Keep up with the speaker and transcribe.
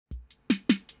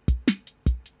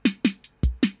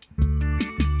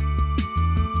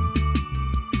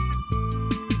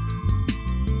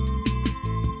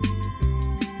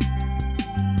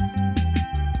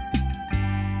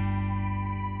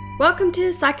Welcome to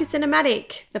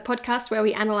Psychocinematic, the podcast where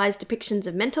we analyse depictions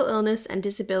of mental illness and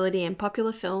disability in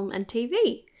popular film and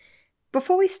TV.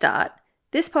 Before we start,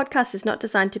 this podcast is not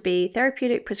designed to be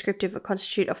therapeutic, prescriptive, or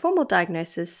constitute a formal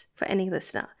diagnosis for any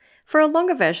listener. For a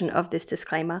longer version of this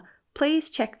disclaimer, please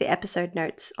check the episode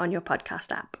notes on your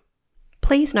podcast app.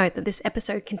 Please note that this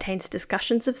episode contains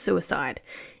discussions of suicide.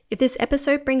 If this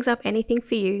episode brings up anything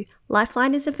for you,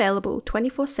 Lifeline is available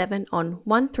 24/7 on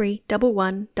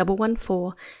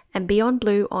 1311 and Beyond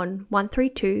Blue on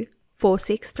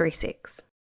 132-4636.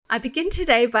 I begin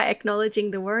today by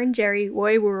acknowledging the Wurundjeri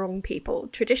Woi Wurrung people,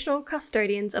 traditional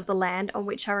custodians of the land on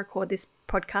which I record this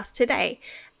podcast today,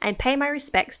 and pay my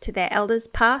respects to their elders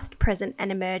past, present,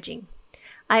 and emerging.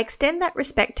 I extend that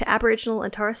respect to Aboriginal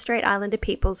and Torres Strait Islander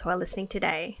peoples who are listening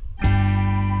today.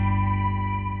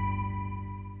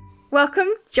 Welcome,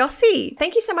 Jossie.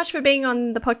 Thank you so much for being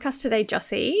on the podcast today,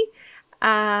 Jossie.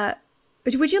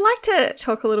 Would you like to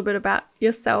talk a little bit about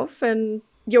yourself and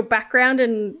your background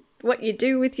and what you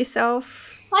do with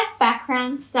yourself? Like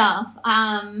background stuff.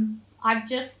 I've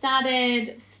just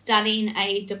started studying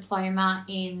a diploma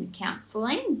in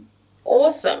counselling.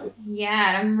 Awesome.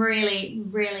 Yeah, I'm really,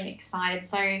 really excited.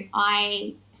 So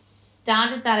I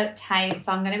started that at TAFE,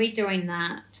 so I'm going to be doing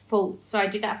that so I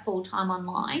do that full-time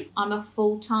online. I'm a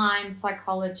full-time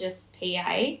psychologist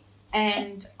PA,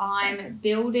 and I'm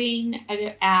building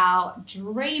our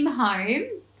dream home.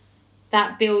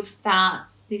 That build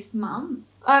starts this month.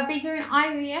 I've been doing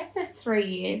IVF for 3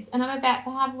 years, and I'm about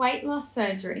to have weight loss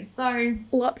surgery. So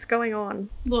lots going on.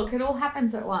 Look, it all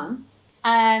happens at once.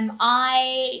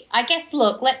 I guess.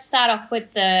 Look, let's start off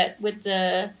with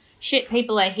the shit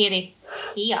people are here to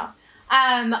hear.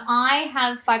 I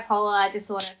have bipolar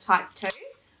disorder type 2,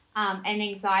 and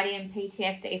anxiety and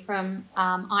PTSD from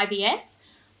IVF.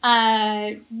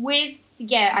 I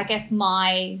guess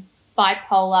my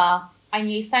bipolar, I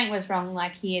knew something was wrong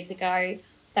like years ago,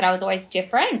 that I was always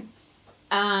different.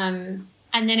 And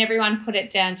then everyone put it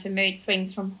down to mood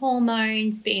swings from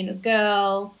hormones, being a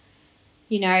girl.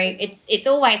 You know, it's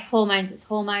always hormones,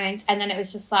 And then it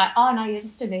was just like, oh, no, you're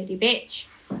just a moody bitch.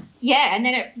 Yeah, and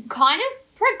then it kind of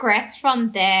progressed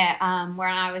from there, where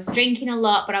I was drinking a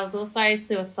lot, but I was also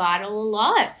suicidal a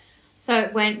lot. So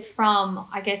it went from,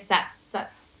 I guess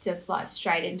that's just like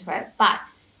straight into it. But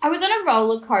I was on a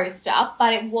roller coaster,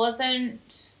 but it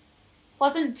wasn't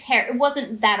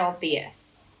that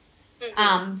obvious.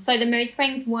 Mm-hmm. So the mood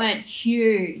swings weren't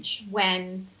huge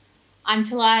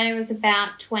until I was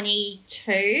about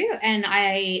 22, and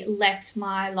I left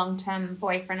my long-term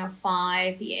boyfriend of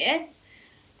 5 years.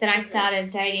 Then I started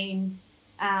dating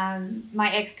my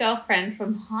ex-girlfriend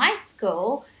from high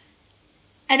school,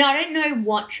 and I don't know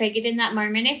what triggered in that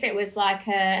moment, if it was like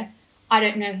I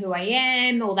don't know who I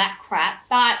am, all that crap,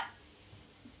 but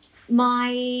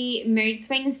my mood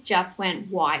swings just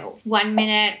went wild. 1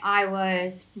 minute I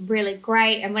was really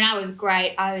great, and when I was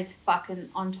great, I was fucking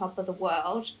on top of the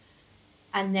world,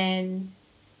 and then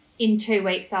in 2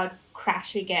 weeks I would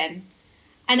crash again.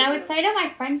 And I would say to my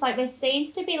friends, like, there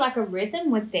seems to be like a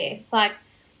rhythm with this, like,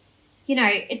 you know,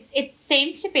 it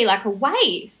seems to be like a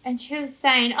wave. And she was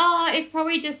saying, oh, it's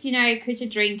probably just, you know, because you're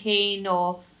drinking,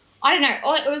 or I don't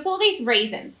know. It was all these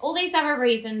reasons, all these other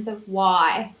reasons of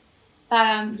why.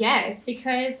 But, yeah, it's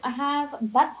because I have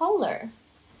bipolar.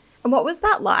 And what was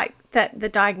that like, the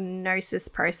diagnosis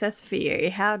process for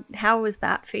you? How was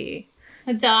that for you?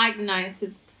 The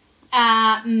diagnosis.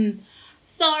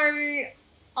 So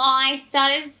I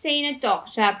started seeing a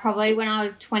doctor probably when I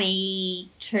was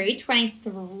 22,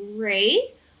 23,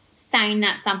 saying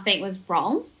that something was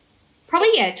wrong.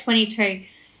 Probably, 22,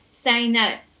 saying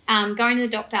that going to the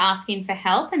doctor asking for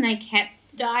help, and they kept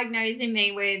diagnosing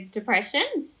me with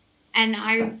depression. And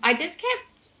I just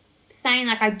kept saying,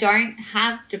 like, I don't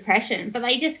have depression, but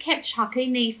they just kept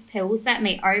chucking these pills at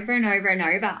me over and over and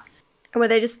over. And were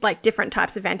they just, like, different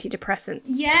types of antidepressants?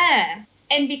 Yeah.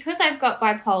 And because I've got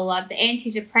bipolar, the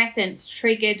antidepressants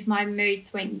triggered my mood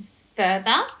swings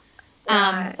further.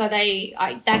 Right. So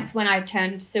that's when I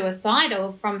turned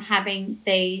suicidal, from having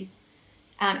these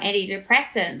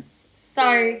antidepressants.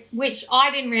 So, which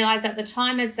I didn't realise at the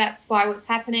time as that's why it was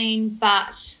happening.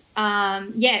 But,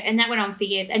 and that went on for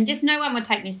years. And just no one would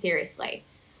take me seriously,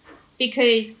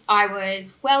 because I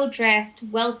was well-dressed,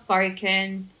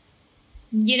 well-spoken,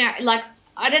 you know, like,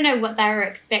 I don't know what they were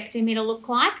expecting me to look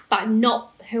like, but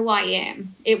not who I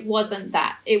am. It wasn't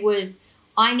that. It was,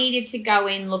 I needed to go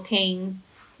in looking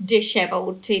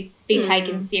disheveled to be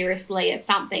taken seriously as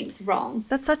something's wrong.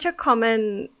 That's such a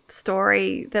common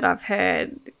story that I've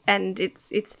heard, and it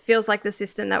feels like the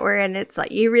system that we're in, it's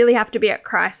like you really have to be at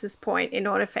crisis point in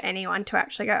order for anyone to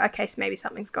actually go, okay, so maybe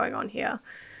something's going on here.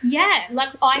 Yeah, like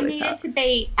I really needed sucks. to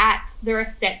be at the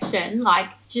reception, like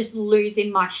just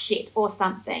losing my shit or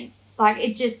something. Like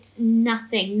it just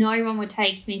nothing. No one would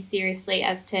take me seriously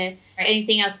as to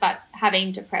anything else but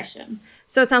having depression.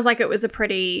 So it sounds like it was a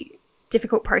pretty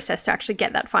difficult process to actually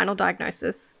get that final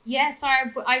diagnosis. Yeah, so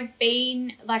I've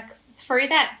been like through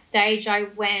that stage. I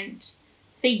went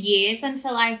for years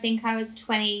until I think I was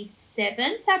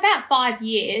 27. So about 5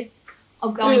 years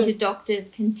of going to doctors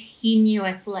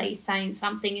continuously saying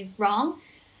something is wrong.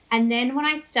 And then when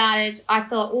I started, I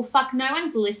thought, well, fuck, no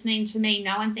one's listening to me.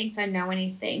 No one thinks I know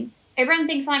anything. Everyone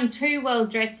thinks I'm too well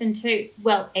dressed and too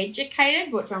well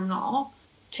educated, which I'm not,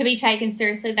 to be taken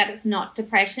seriously that it's not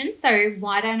depression. So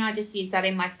why don't I just use that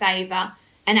in my favour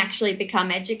and actually become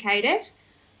educated?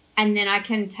 And then I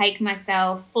can take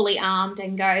myself fully armed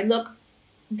and go, look,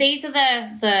 these are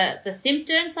the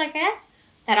symptoms, I guess,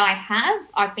 that I have.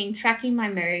 I've been tracking my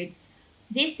moods.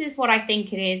 This is what I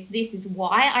think it is. This is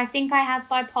why I think I have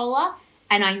bipolar.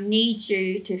 And I need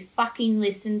you to fucking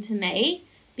listen to me,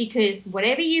 because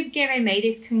whatever you've given me,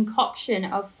 this concoction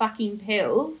of fucking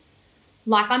pills,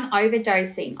 like I'm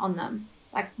overdosing on them.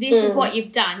 Like this is what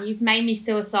you've done. You've made me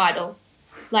suicidal.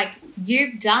 Like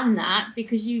you've done that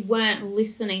because you weren't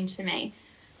listening to me.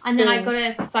 And then I got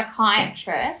a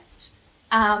psychiatrist.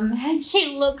 And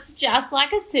she looks just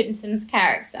like a Simpsons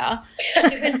character.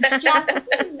 It was just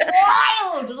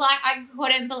wild. Like I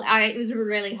couldn't believe it. Was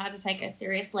really hard to take her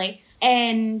seriously.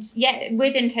 And yeah,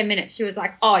 within 10 minutes she was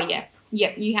like, oh yeah,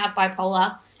 you have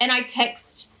bipolar. And I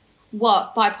text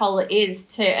what bipolar is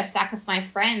to a stack of my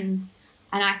friends.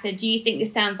 And I said, do you think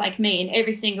this sounds like me? And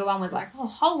every single one was like, oh,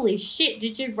 holy shit,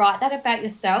 did you write that about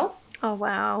yourself? Oh,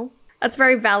 wow. That's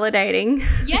very validating.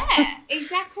 Yeah,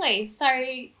 exactly. So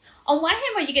on one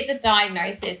hand, when you get the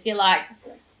diagnosis, you're like,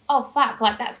 oh, fuck,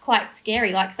 like that's quite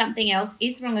scary. Like something else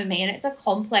is wrong with me, and it's a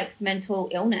complex mental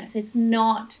illness. It's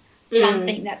not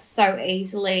something that's so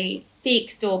easily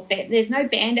fixed or there's no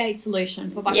Band-Aid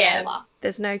solution for bipolar. Yeah,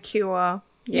 there's no cure.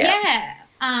 Yeah.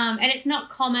 And it's not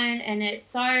common, and it's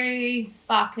so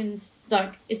fucking,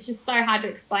 like, it's just so hard to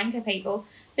explain to people.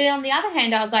 But on the other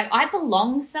hand, I was like, I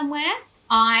belong somewhere.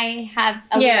 I have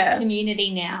a little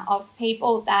community now of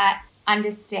people that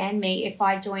understand me if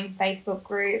I join Facebook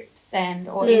groups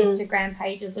or Instagram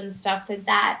pages and stuff. So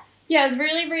that, it was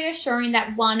really reassuring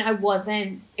that one, it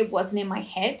wasn't in my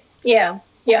head. Yeah.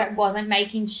 Yeah. I wasn't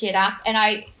making shit up.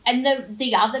 And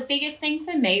the other biggest thing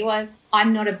for me was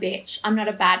I'm not a bitch. I'm not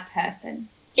a bad person.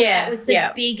 Yeah. That was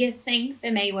the biggest thing for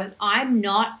me was I'm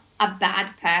not a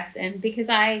bad person, because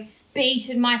I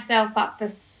beaten myself up for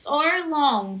so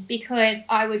long because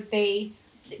the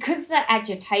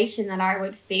agitation that I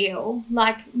would feel.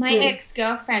 Like my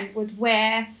ex-girlfriend would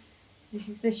wear, this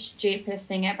is the stupidest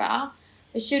thing ever,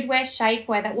 but she would wear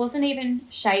shapewear that wasn't even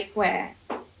shapewear.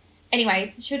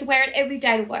 Anyways, she would wear it every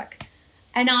day to work.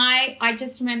 And I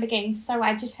just remember getting so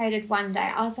agitated one day.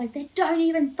 I was like, they don't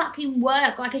even fucking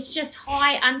work. Like, it's just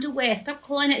high underwear. Stop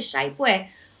calling it shapewear.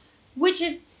 Which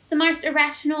is the most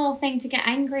irrational thing to get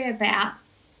angry about.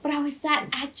 But I was that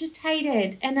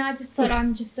agitated. And I just thought,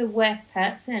 I'm just the worst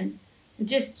person.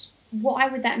 Just, why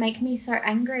would that make me so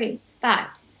angry? But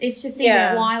it's just these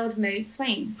wild mood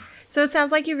swings. So it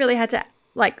sounds like you really had to,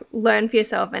 like, learn for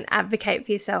yourself and advocate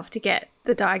for yourself to get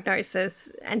the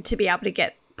diagnosis and to be able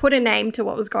to put a name to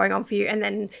what was going on for you, and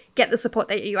then get the support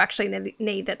that you actually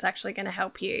need that's actually going to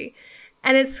help you.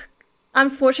 And it's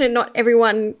unfortunate not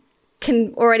everyone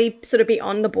can already sort of be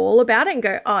on the ball about it and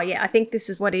go, oh, yeah, I think this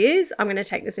is what it is. I'm going to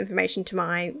take this information to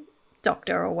my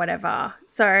doctor or whatever.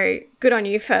 So good on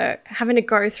you for having to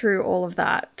go through all of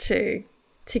that to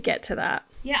get to that.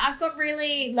 Yeah, I've got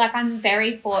really, like, I'm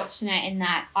very fortunate in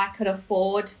that I could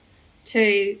afford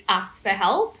to ask for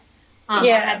help. I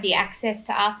had the access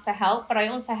to ask for help, but I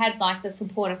also had, like, the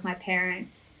support of my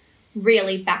parents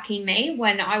really backing me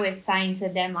when I was saying to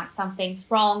them, like, something's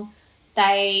wrong.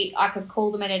 I could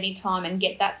call them at any time and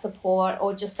get that support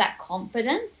or just that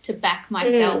confidence to back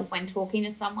myself when talking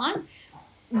to someone,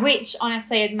 which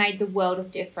honestly had made the world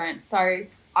of difference. So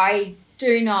I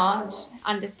do not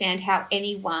understand how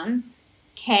anyone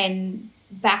can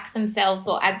back themselves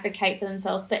or advocate for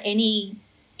themselves for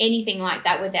anything like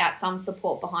that without some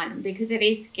support behind them, because it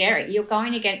is scary. You're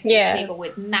going against these people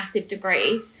with massive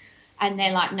degrees and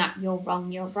they're like, no, you're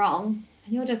wrong.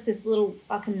 And you're just this little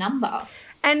fucking number.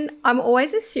 And I'm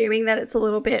always assuming that it's a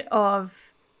little bit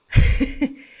of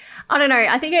I don't know.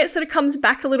 I think it sort of comes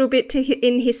back a little bit to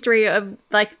in history of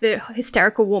like the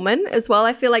hysterical woman as well.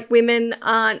 I feel like women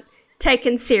aren't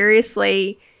taken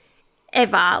seriously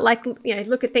ever. Like, you know,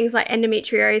 look at things like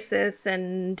endometriosis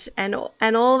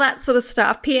and all that sort of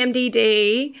stuff,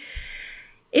 PMDD.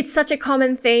 It's such a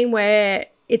common theme where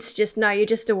it's just, no, you're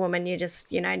just a woman. You just,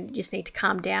 you know, you just need to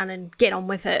calm down and get on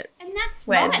with it. And that's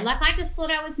right. Like, I just thought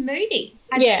I was moody.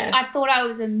 I thought I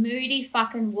was a moody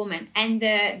fucking woman. And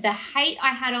the hate I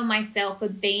had on myself for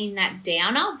being that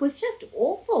downer was just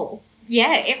awful.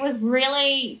 Yeah, it was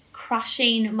really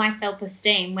crushing my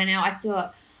self-esteem when I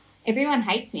thought, everyone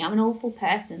hates me. I'm an awful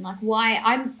person. Like,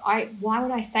 why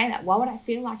would I say that? Why would I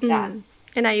feel like that?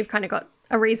 And now you've kind of got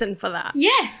a reason for that. Yeah.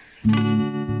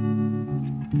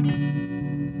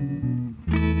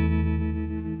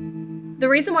 The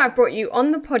reason why I brought you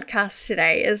on the podcast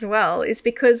today as well is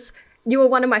because you were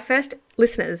one of my first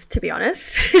listeners, to be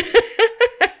honest.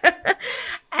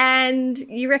 And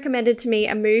you recommended to me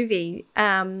a movie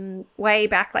way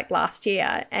back like last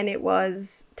year, and it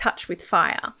was Touch with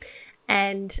Fire.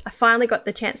 And I finally got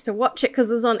the chance to watch it because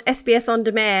it was on SBS On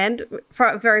Demand for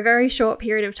a very, very short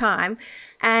period of time,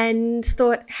 and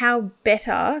thought how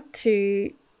better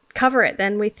to cover it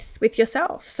than with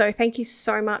yourself. So thank you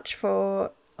so much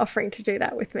for offering to do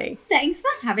that with me. Thanks for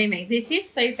having me. This is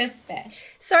super special.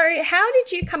 So how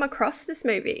did you come across this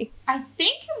movie? I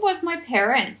think it was my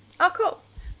parents. Oh, cool.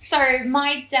 So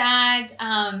my dad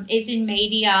is in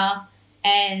media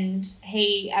and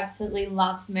he absolutely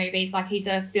loves movies. Like, he's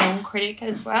a film critic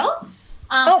as well.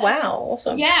 Oh, wow.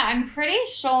 Awesome. Yeah, I'm pretty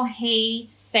sure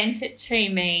he sent it to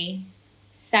me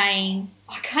saying,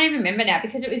 I can't even remember now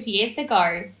because it was years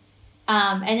ago.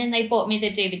 And then they bought me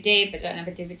the DVD, but I don't have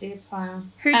a DVD player.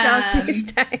 Who does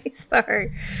these days, though?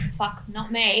 Fuck,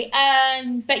 not me.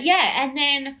 But yeah, and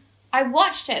then I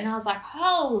watched it and I was like,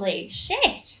 holy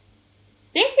shit.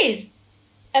 This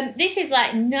is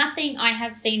like nothing I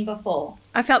have seen before.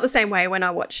 I felt the same way when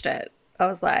I watched it. I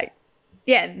was like,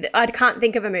 yeah, I can't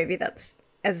think of a movie that's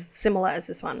as similar as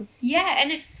this one. Yeah,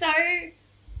 and it's so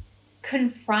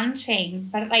confronting,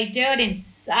 but they do it in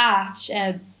such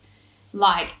a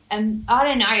I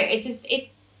don't know, it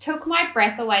took my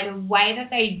breath away. The way that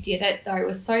they did it, though,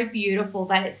 was so beautiful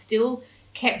that it still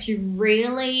kept you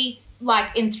really,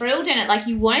 like, enthralled in it. Like,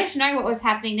 you wanted to know what was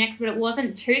happening next, but it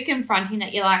wasn't too confronting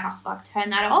that you're like, oh, fuck,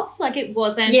 turn that off. Like, it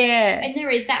wasn't. Yeah. And there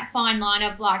is that fine line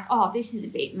of, like, oh, this is a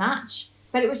bit much.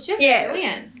 But it was just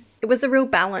brilliant. It was a real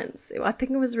balance. I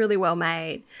think it was really well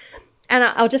made. And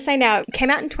I'll just say now, it came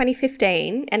out in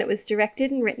 2015 and it was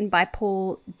directed and written by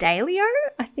Paul Dalio.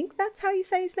 I think that's how you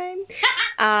say his name.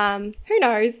 Who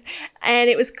knows? And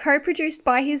it was co-produced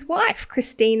by his wife,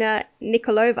 Christina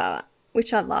Nikolova,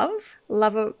 which I love.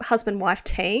 Love a husband-wife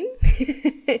team.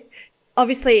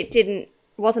 Obviously, it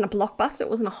wasn't a blockbuster. It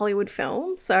wasn't a Hollywood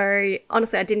film. So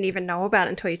honestly, I didn't even know about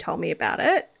it until you told me about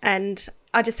it. And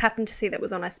I just happened to see that it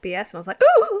was on SBS and I was like,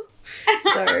 ooh.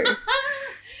 So...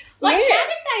 Like, how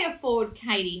did they afford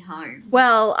Katie Holmes?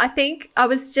 Well, I think I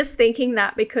was just thinking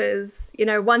that because, you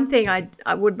know, one thing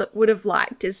I would have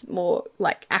liked is more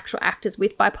like actual actors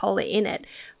with bipolar in it.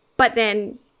 But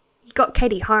then you got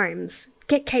Katie Holmes.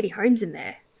 Get Katie Holmes in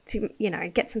there to, you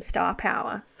know, get some star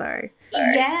power. So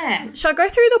yeah. Shall I go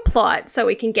through the plot so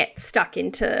we can get stuck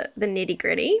into the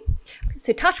nitty-gritty?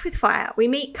 So Touch with Fire, we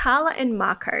meet Carla and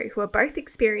Marco, who are both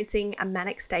experiencing a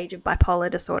manic stage of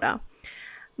bipolar disorder.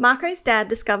 Marco's dad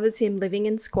discovers him living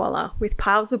in squalor with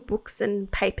piles of books and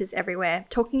papers everywhere,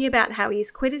 talking about how he's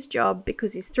quit his job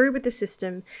because he's through with the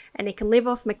system and he can live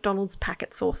off McDonald's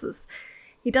packet sauces.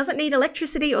 He doesn't need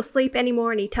electricity or sleep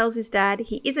anymore, and he tells his dad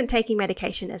he isn't taking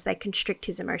medication as they constrict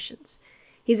his emotions.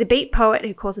 He's a beat poet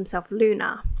who calls himself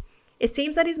Luna. It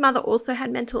seems that his mother also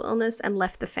had mental illness and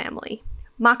left the family.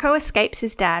 Marco escapes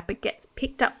his dad but gets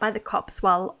picked up by the cops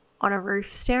while on a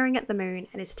roof staring at the moon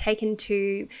and is taken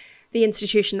to the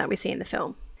institution that we see in the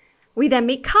film. We then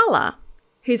meet Carla,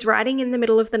 who's riding in the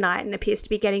middle of the night and appears to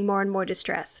be getting more and more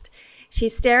distressed.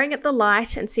 She's staring at the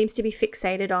light and seems to be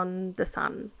fixated on the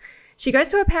sun. She goes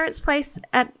to her parents' place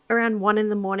at around 1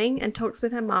 a.m. and talks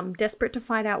with her mum, desperate to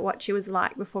find out what she was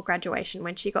like before graduation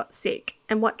when she got sick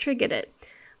and what triggered it.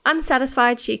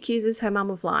 Unsatisfied, she accuses her mum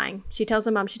of lying. She tells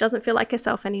her mum she doesn't feel like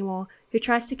herself anymore, who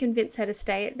tries to convince her to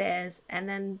stay at theirs, and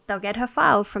then they'll get her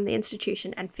file from the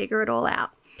institution and figure it all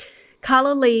out.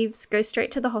 Carla leaves, goes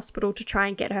straight to the hospital to try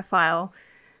and get her file.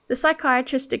 The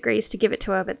psychiatrist agrees to give it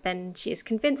to her, but then she is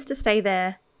convinced to stay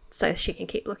there so she can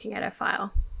keep looking at her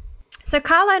file. So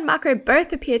Carla and Marco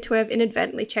both appear to have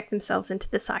inadvertently checked themselves into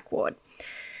the psych ward.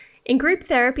 In group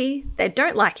therapy, they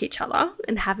don't like each other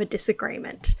and have a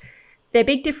disagreement. Their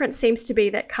big difference seems to be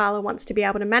that Carla wants to be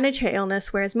able to manage her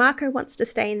illness, whereas Marco wants to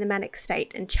stay in the manic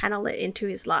state and channel it into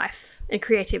his life and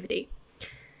creativity.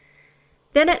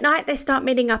 Then at night, they start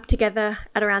meeting up together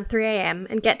at around 3 a.m.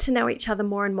 and get to know each other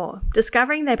more and more,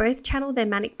 discovering they both channel their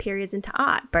manic periods into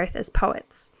art, both as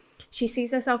poets. She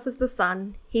sees herself as the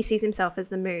sun, he sees himself as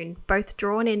the moon, both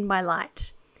drawn in by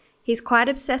light. He's quite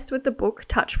obsessed with the book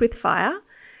Touched with Fire,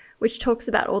 which talks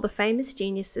about all the famous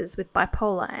geniuses with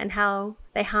bipolar and how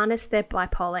they harness their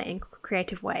bipolar in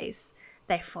creative ways.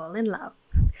 They fall in love.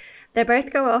 They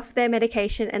both go off their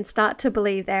medication and start to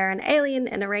believe they're an alien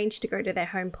and arrange to go to their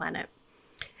home planet.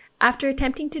 After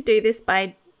attempting to do this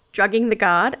by drugging the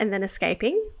guard and then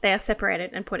escaping, they are separated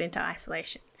and put into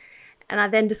isolation, and are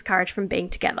then discouraged from being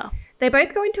together. They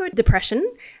both go into a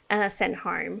depression and are sent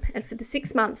home, and for the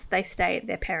 6 months they stay at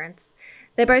their parents'.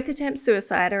 They both attempt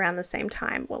suicide around the same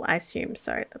time. Well, I assume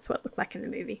so. That's what it looked like in the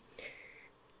movie.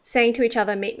 Saying to each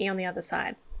other, meet me on the other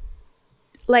side.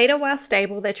 Later, while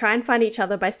stable, they try and find each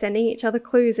other by sending each other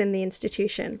clues in the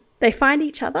institution. They find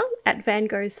each other at Van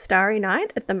Gogh's Starry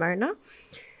Night at the Mona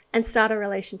and start a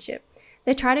relationship.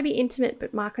 They try to be intimate,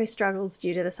 but Marco struggles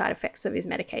due to the side effects of his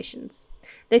medications.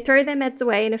 They throw their meds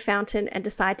away in a fountain and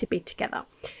decide to be together,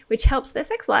 which helps their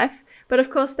sex life, but of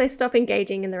course they stop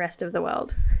engaging in the rest of the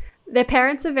world. Their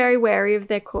parents are very wary of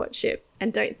their courtship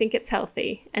and don't think it's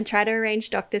healthy and try to arrange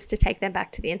doctors to take them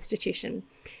back to the institution.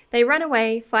 They run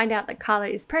away, find out that Carla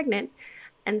is pregnant,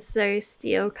 and so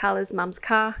steal Carla's mum's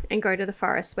car and go to the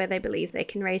forest where they believe they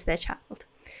can raise their child.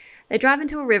 They drive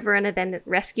into a river and are then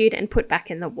rescued and put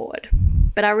back in the ward,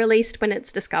 but are released when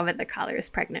it's discovered that Carla is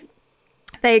pregnant.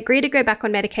 They agree to go back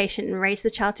on medication and raise the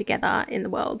child together in the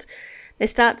world. They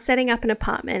start setting up an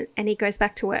apartment and he goes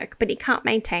back to work, but he can't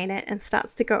maintain it and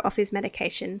starts to go off his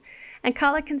medication. And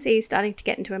Carla can see he's starting to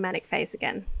get into a manic phase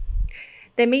again.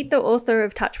 They meet the author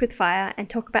of Touched with Fire and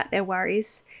talk about their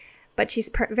worries, but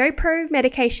she's very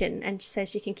pro-medication and says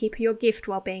she can keep your gift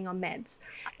while being on meds.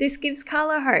 This gives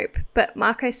Carla hope, but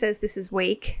Marco says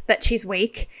that she's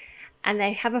weak, and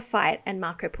they have a fight and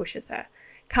Marco pushes her.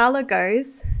 Carla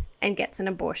goes and gets an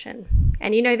abortion.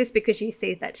 And you know this because you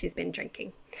see that she's been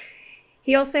drinking.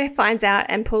 He also finds out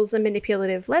and pulls a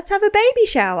manipulative, let's have a baby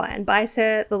shower, and buys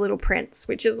her the little prince,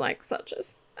 which is like such a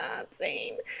sad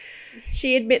scene.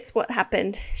 She admits what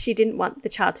happened. She didn't want the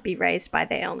child to be raised by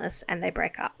their illness and they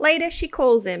break up. Later, she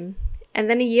calls him. And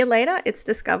then a year later, it's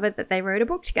discovered that they wrote a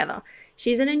book together.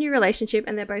 She's in a new relationship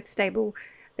and they're both stable.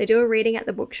 They do a reading at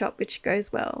the bookshop, which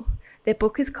goes well. Their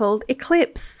book is called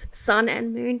Eclipse, Sun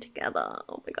and Moon Together.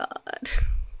 Oh my God.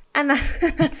 And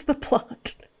that's the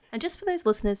plot. And just for those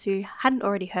listeners who hadn't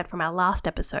already heard from our last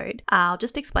episode, I'll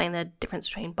just explain the difference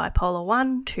between bipolar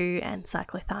 1, 2, and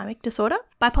cyclothymic disorder.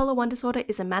 Bipolar 1 disorder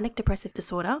is a manic depressive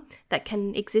disorder that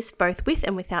can exist both with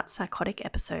and without psychotic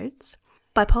episodes.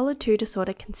 Bipolar 2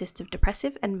 disorder consists of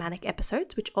depressive and manic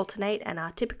episodes which alternate and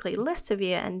are typically less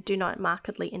severe and do not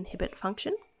markedly inhibit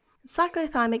function.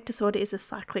 Cyclothymic disorder is a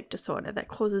cyclic disorder that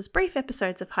causes brief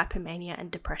episodes of hypomania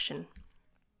and depression.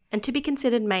 And to be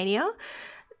considered mania,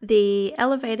 the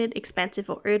elevated, expansive,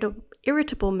 or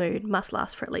irritable mood must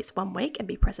last for at least 1 week and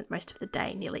be present most of the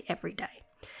day, nearly every day.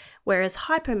 Whereas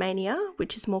hypomania,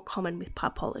 which is more common with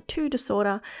bipolar 2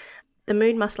 disorder, the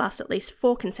mood must last at least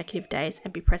 4 consecutive days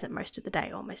and be present most of the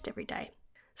day, almost every day.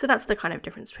 So that's the kind of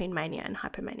difference between mania and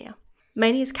hypomania.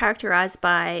 Mania is characterized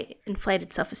by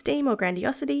inflated self-esteem or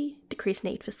grandiosity, decreased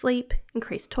need for sleep,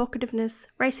 increased talkativeness,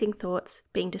 racing thoughts,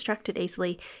 being distracted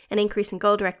easily, an increase in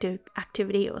goal-directed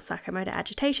activity or psychomotor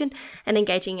agitation, and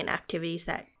engaging in activities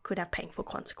that could have painful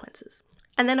consequences.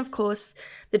 And then, of course,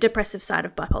 the depressive side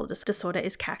of bipolar disorder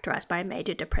is characterized by a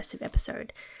major depressive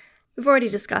episode. We've already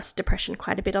discussed depression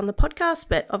quite a bit on the podcast,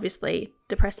 but obviously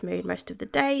depressed mood most of the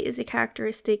day is a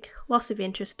characteristic, loss of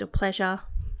interest or pleasure,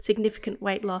 significant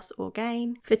weight loss or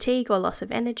gain, fatigue or loss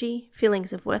of energy,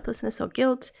 feelings of worthlessness or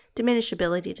guilt, diminished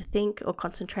ability to think or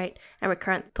concentrate, and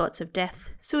recurrent thoughts of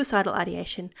death, suicidal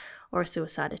ideation, or a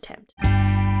suicide attempt.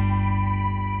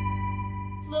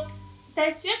 Look,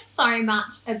 there's just so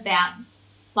much about,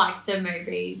 like, the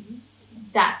movie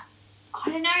that, I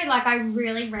don't know, like, I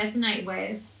really resonate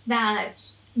with. That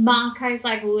Marco's,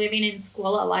 like, living in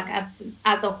squalor, like, as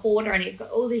a hoarder, and he's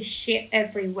got all this shit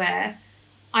everywhere.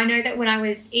 I know that when I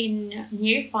was in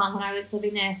Newfoundland, when I was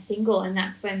living there single, and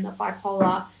that's when the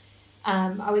bipolar,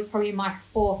 I was probably in my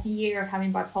 4th year of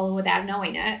having bipolar without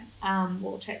knowing it,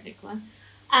 well, technically.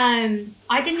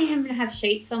 I didn't even have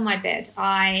sheets on my bed.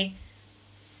 I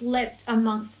slept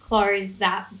amongst clothes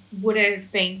that would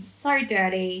have been so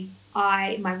dirty.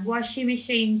 My washing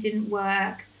machine didn't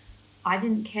work. I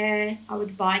didn't care. I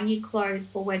would buy new clothes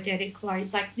or wear dirty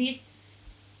clothes. Like, this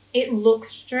it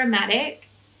looks dramatic,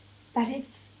 but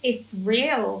it's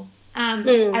real.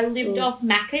 I lived off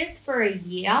Macca's for a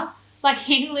year. Like,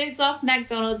 he lives off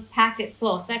McDonald's packet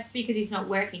sauce. That's because he's not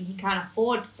working. He can't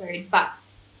afford food.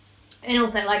 And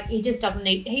also, like, he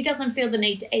doesn't feel the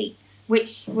need to eat,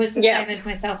 which was the same as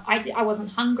myself. I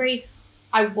wasn't hungry.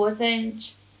 I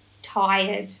wasn't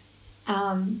tired.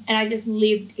 And I just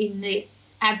lived in this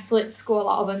absolute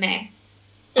squalor of a mess.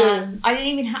 I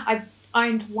didn't even I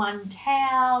owned one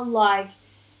towel, like,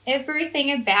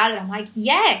 everything about it. I'm like,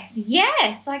 yes.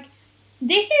 Like,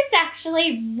 this is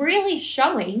actually really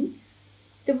showing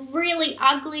the really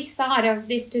ugly side of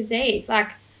this disease. Like,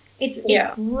 it's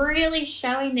really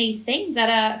showing these things that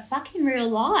are fucking real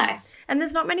life. And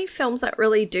there's not many films that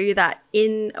really do that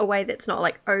in a way that's not,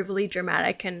 like, overly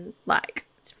dramatic and, like,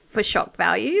 for shock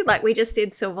value. Like, we just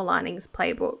did Silver Linings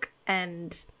Playbook,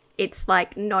 and it's,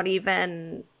 like, not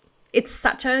even... It's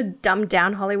such a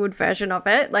dumbed-down Hollywood version of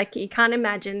it. Like, you can't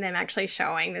imagine them actually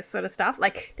showing this sort of stuff.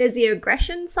 Like, there's the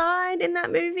aggression side in that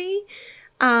movie,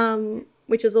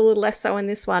 which is a little less so in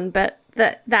this one. But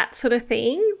that sort of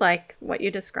thing, like what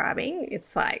you're describing,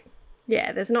 it's like,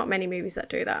 yeah, there's not many movies that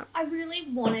do that. I really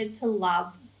wanted to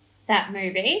love that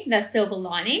movie, The Silver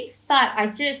Linings, but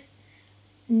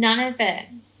none of it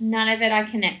I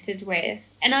connected with.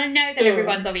 And I know that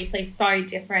everyone's obviously so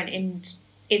different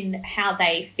in how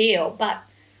they feel, but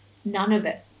none of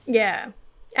it. Yeah.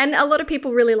 And a lot of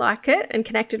people really like it and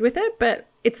connected with it, but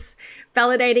it's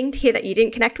validating to hear that you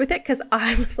didn't connect with it, because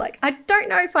I was like, I don't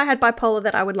know if I had bipolar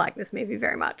that I would like this movie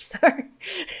very much. So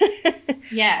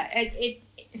yeah, it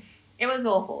was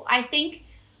awful. I think,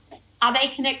 are they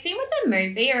connecting with the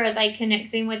movie or are they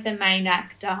connecting with the main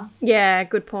actor? Yeah,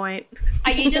 good point.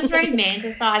 Are you just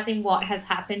romanticizing what has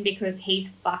happened because he's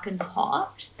fucking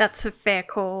hot? That's a fair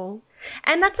call.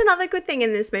 And that's another good thing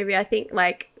in this movie. I think,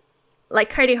 like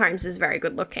Cody Holmes is very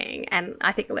good looking, and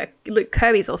I think Luke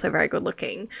Kirby's also very good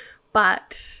looking,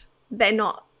 but they're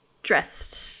not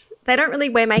dressed. They don't really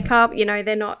wear makeup. You know,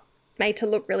 they're not made to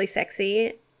look really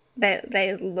sexy.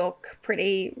 They look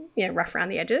pretty, you know, rough around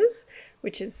the edges,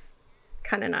 which is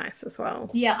kind of nice as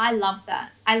well. Yeah, I love that.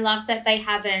 I love that they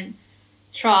haven't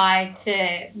tried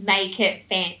to make it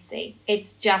fancy.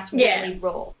 It's just really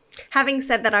raw. Having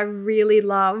said that, I really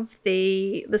love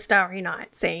the Starry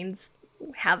Night scenes,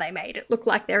 how they made it look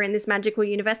like they're in this magical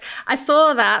universe. I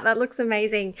saw that. That looks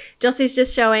amazing. Jossie's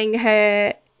just showing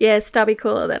her, stubby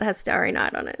cooler that has Starry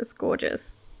Night on it. It's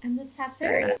gorgeous. And the tattoo.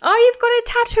 Nice. Oh, you've got a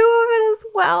tattoo of it as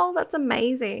well. That's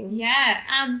amazing. Yeah.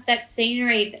 That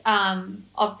scenery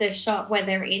of the shot where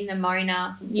they're in the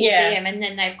Mona Museum and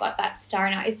then they've got that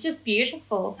Starry Night. It's just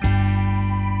beautiful.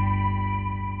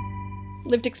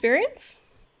 Lived experience?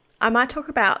 I might talk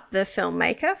about the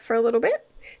filmmaker for a little bit.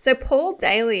 So Paul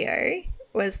Dalio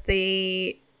was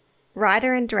the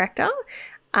writer and director,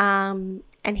 and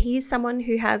he's someone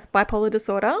who has bipolar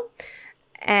disorder,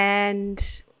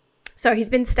 and so he's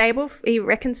been stable. He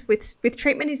reckons with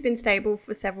treatment he's been stable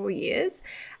for several years,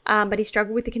 but he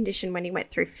struggled with the condition when he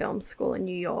went through film school in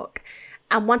New York.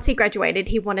 And once he graduated,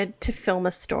 he wanted to film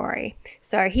a story.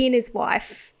 So he and his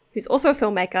wife, who's also a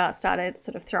filmmaker, started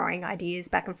sort of throwing ideas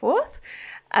back and forth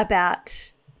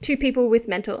about two people with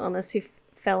mental illness who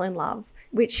fell in love,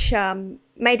 which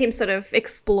made him sort of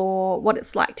explore what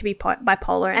it's like to be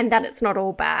bipolar and that it's not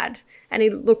all bad. And he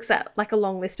looks at like a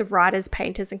long list of writers,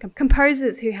 painters and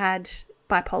composers who had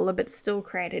bipolar but still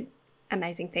created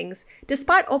amazing things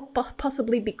despite or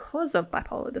possibly because of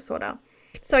bipolar disorder.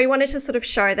 So he wanted to sort of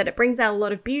show that it brings out a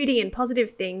lot of beauty and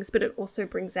positive things, but it also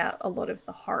brings out a lot of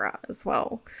the horror as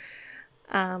well.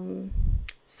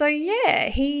 So yeah,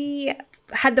 he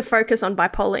had the focus on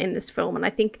bipolar in this film, and I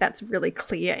think that's really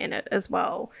clear in it as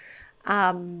well.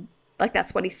 Like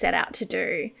that's what he set out to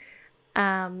do.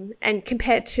 And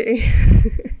compared to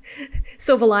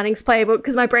Silver Linings Playbook,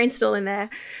 because my brain's still in there,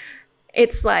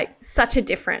 it's like such a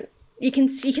different. You can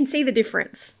see the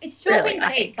difference. It's chalk and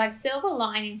cheese. Like Silver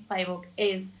Linings Playbook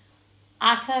is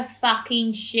utter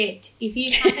fucking shit. If you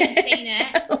haven't seen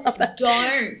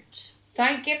it,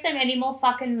 don't give them any more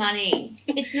fucking money.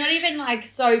 It's not even like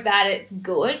so bad it's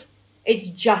good. It's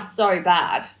just so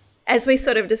bad. As we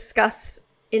sort of discuss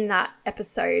in that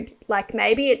episode, like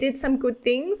maybe it did some good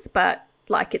things, but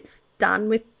like it's done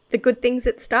with the good things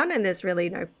it's done, and there's really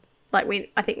no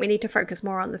I think we need to focus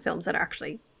more on the films that are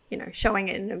actually, you know, showing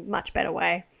it in a much better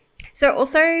way. So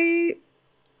also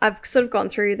I've sort of gone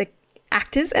through the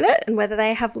actors in it and whether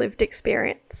they have lived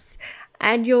experience.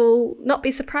 And you'll not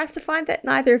be surprised to find that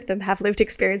neither of them have lived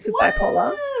experience with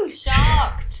bipolar.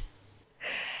 Shocked.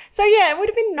 So yeah, it would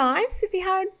have been nice if he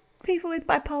had people with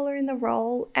bipolar in the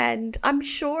role, and I'm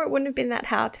sure it wouldn't have been that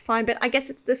hard to find, but I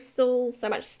guess there's still so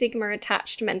much stigma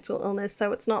attached to mental illness,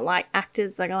 so it's not like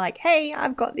actors that are like, hey,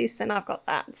 I've got this and I've got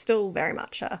that. It's still very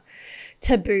much a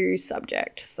taboo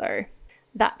subject, so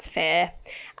that's fair.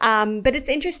 But it's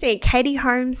interesting. Katie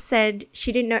Holmes said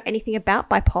she didn't know anything about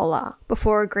bipolar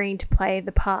before agreeing to play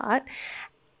the part.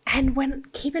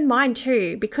 And keep in mind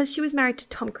too, because she was married to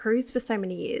Tom Cruise for so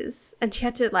many years and she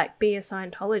had to like be a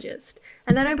Scientologist,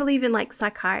 and they don't believe in like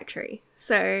psychiatry.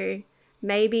 So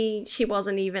maybe she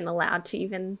wasn't even allowed to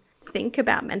even think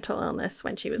about mental illness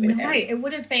when she was with him. No, it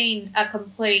would have been a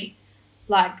complete,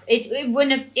 like, it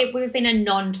would have been a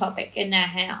non-topic in their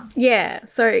house. Yeah,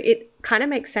 so it kind of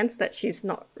makes sense that she's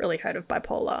not really heard of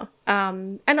bipolar.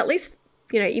 And at least,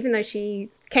 you know, even though she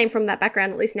came from that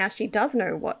background, at least now she does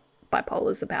know what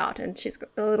bipolar is about, and she's got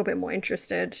a little bit more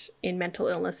interested in mental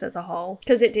illness as a whole,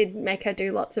 because it did make her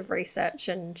do lots of research,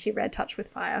 and she read Touch with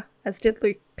Fire, as did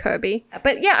Luke Kirby.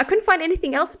 But yeah, I couldn't find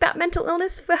anything else about mental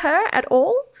illness for her at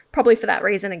all, probably for that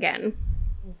reason again.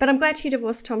 But I'm glad she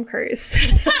divorced Tom Cruise.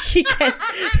 She can,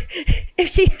 if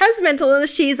she has mental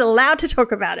illness, she's allowed to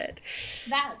talk about it.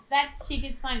 She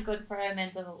did something good for her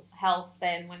mental health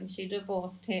then when she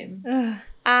divorced him.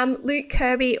 Luke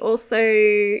Kirby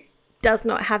also does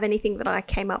not have anything that I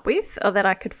came up with or that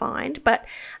I could find, but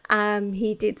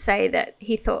he did say that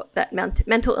he thought that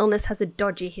mental illness has a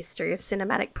dodgy history of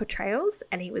cinematic portrayals,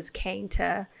 and he was keen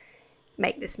to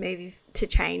make this movie to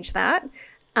change that.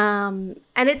 And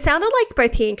it sounded like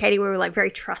both he and Katie were like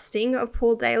very trusting of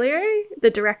Paul Dalio,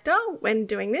 the director, when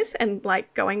doing this, and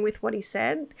like going with what he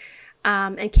said,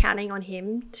 and counting on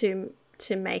him to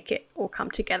make it all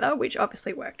come together, which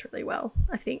obviously worked really well,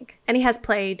 I think. And he has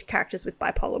played characters with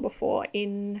bipolar before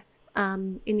in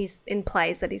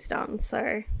plays that he's done, so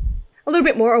a little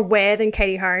bit more aware than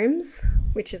Katie Holmes,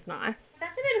 which is nice.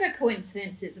 That's a bit of a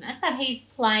coincidence, isn't it? That he's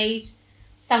played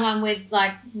someone with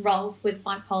like roles with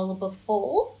bipolar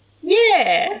before.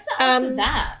 Yeah. What's the odds of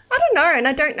that? I don't know, and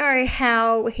I don't know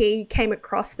how he came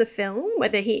across the film,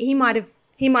 whether he might have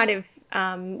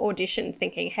auditioned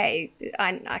thinking, hey,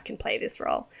 I can play this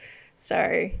role.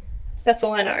 So that's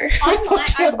all I know.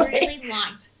 I really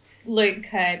liked Luke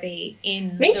Kirby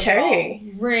in the role.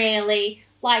 Really.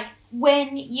 Like,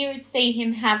 when you would see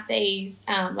him have these,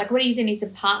 like when he's in his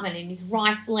apartment and he's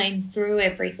rifling through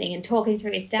everything and talking to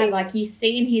his dad, like you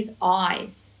see in his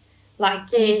eyes,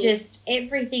 like you just,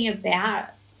 everything about,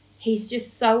 he's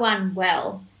just so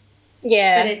unwell.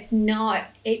 Yeah.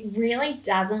 But it really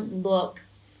doesn't look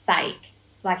fake.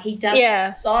 Like he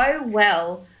does so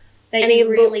well that and he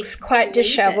really looks quite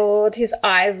disheveled. His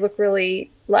eyes look really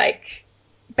like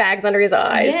bags under his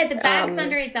eyes. Yeah, the bags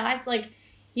under his eyes, like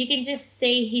you can just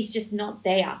see he's just not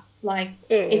there. Like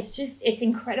it's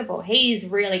incredible. He's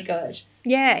really good.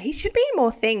 Yeah, he should be in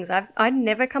more things. I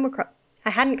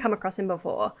hadn't come across him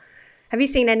before. Have you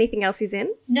seen anything else he's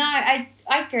in? No, I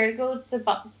googled the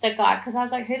guy because I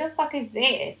was like, who the fuck is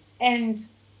this? And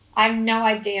I have no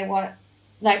idea what,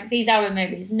 like, these other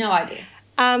movies, no idea.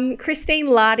 Christine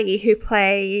Lardy, who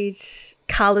played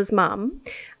Carla's mum,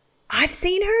 I've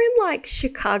seen her in like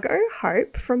Chicago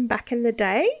Hope from back in the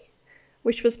day,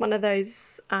 which was one of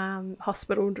those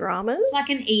hospital dramas. Like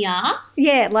an ER?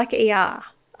 Yeah, like ER.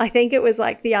 I think it was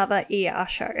like the other ER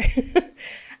show.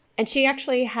 And she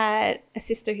actually had a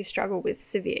sister who struggled with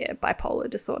severe bipolar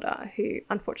disorder who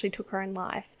unfortunately took her own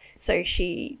life. So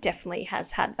she definitely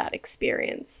has had that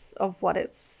experience of what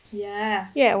it's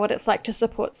what it's like to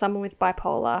support someone with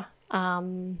bipolar.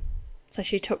 So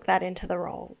she took that into the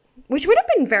role, which would have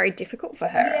been very difficult for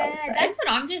her. I would say. That's what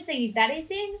I'm just thinking. That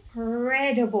is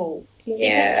incredible.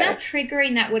 Yeah. Because how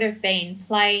triggering that would have been,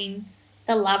 playing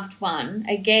the loved one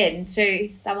again to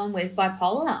someone with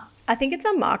bipolar. I think it's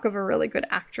a mark of a really good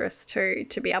actress too,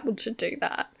 to be able to do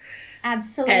that.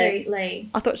 Absolutely.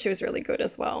 And I thought she was really good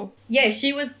as well. Yeah,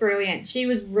 she was brilliant. She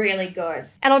was really good.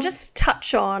 And I'll just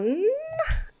touch on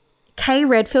Kay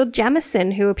Redfield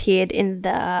Jamison, who appeared in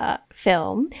the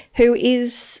film, who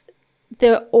is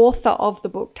the author of the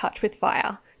book Touch with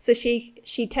Fire. So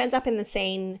she turns up in the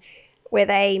scene where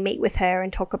they meet with her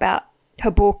and talk about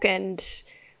her book and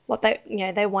what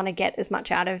they want to get as much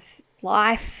out of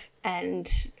life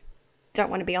and don't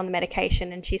want to be on the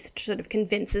medication, and she sort of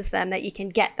convinces them that you can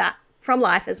get that from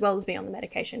life as well as be on the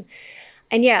medication.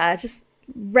 And yeah, I just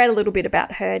read a little bit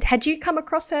about her. Had you come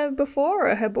across her before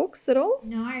or her books at all?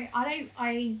 No, I don't.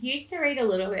 I used to read a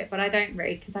little bit, but I don't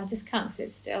read because I just can't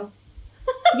sit still.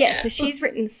 Yeah, so she's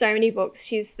written so many books.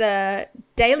 She's the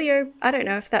Dalio, I don't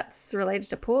know if that's related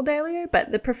to Paul Dalio,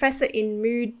 but the professor in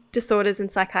mood disorders and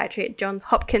psychiatry at Johns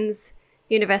Hopkins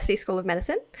University School of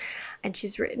Medicine. And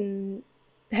she's written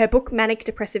her book Manic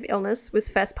Depressive Illness was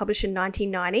first published in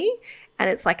 1990, and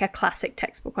it's like a classic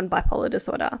textbook on bipolar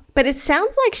disorder. But it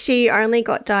sounds like she only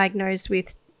got diagnosed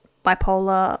with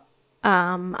bipolar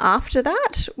after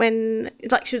that, when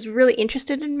like she was really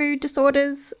interested in mood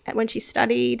disorders when she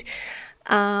studied,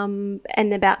 and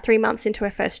about 3 months into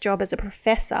her first job as a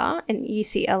professor in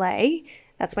UCLA,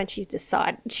 that's when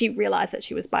she realized that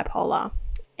she was bipolar.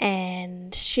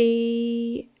 And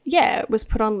she was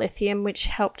put on lithium, which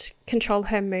helped control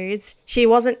her moods. She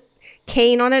wasn't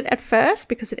keen on it at first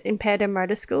because it impaired her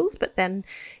motor skills, but then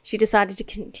she decided to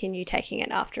continue taking it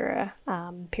after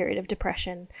a period of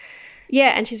depression.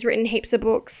 Yeah, and she's written heaps of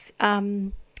books.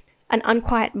 An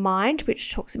Unquiet Mind,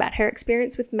 which talks about her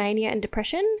experience with mania and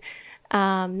depression.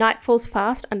 Night Falls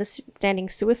Fast, Understanding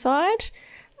Suicide,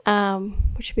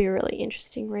 which would be a really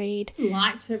interesting read. I'd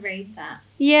like to read that.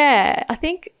 Yeah, I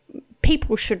think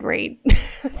people should read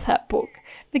that book.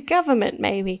 The government,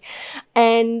 maybe.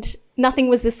 And Nothing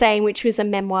Was the Same, which was a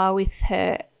memoir with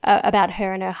her about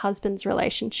her and her husband's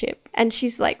relationship. And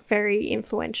she's like very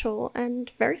influential and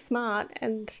very smart,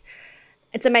 and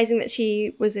it's amazing that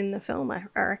she was in the film, I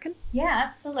reckon. Yeah,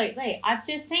 absolutely. I've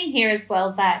just seen here as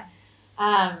well that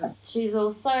she's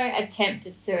also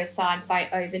attempted suicide by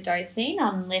overdosing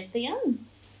on lithium,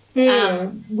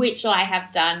 which I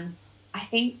have done, I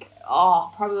think,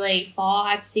 probably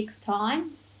 5-6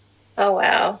 times. Oh,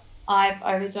 wow. I've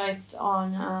overdosed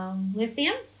on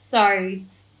lithium. So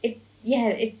it's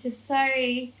just so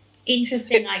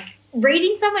interesting, like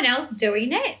reading someone else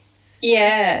doing it.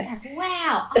 Yeah. It's just like,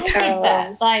 wow, I did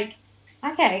that. Like,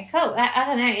 okay, cool. I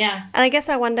don't know, yeah. And I guess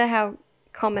I wonder how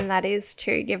common that is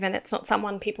too, given it's not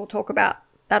someone people talk about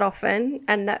that often,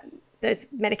 and that those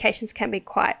medications can be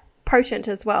quite potent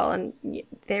as well, and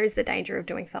there is the danger of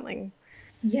doing something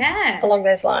along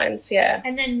those lines.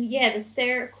 And then the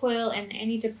Seroquel and the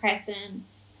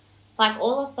antidepressants, like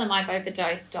all of them I've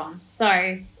overdosed on. So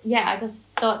I just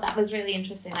thought that was really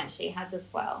interesting that she has as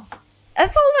well.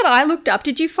 That's all that I looked up.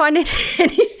 Did you find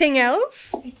anything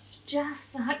else? It's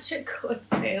just such a good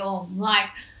film. Like,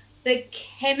 the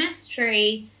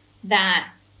chemistry that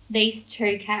these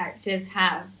two characters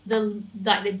have,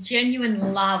 the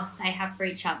genuine love they have for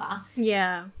each other.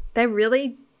 Yeah, they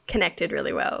really connected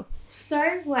really well.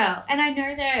 So well. And I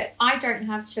know that I don't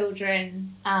have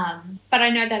children, but I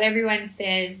know that everyone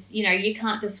says, you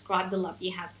can't describe the love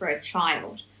you have for a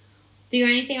child. The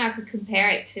only thing I could compare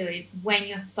it to is when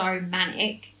you're so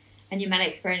manic, and you're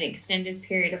manic for an extended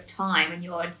period of time, and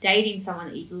you're dating someone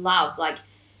that you love. Like,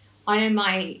 I know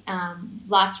my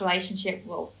last relationship,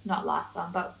 well, not last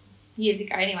one, but years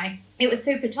ago anyway, it was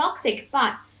super toxic.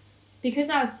 But because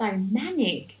I was so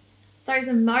manic, those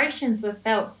emotions were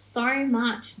felt so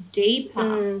much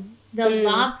deeper. The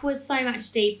love was so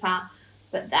much deeper,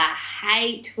 but the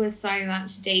hate was so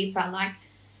much deeper. Like,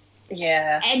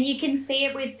 yeah. And you can see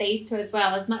it with these two as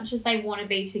well, as much as they want to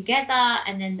be together,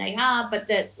 and then they are, but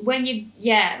that when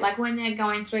when they're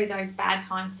going through those bad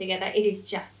times together, it is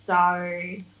just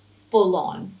so full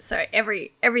on. So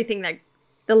everything that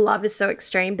the love is so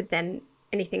extreme, but then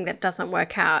anything that doesn't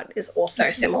work out is also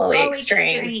similarly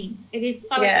extreme. It is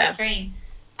so extreme.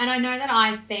 And I know that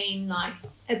I've been like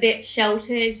a bit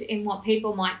sheltered in what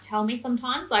people might tell me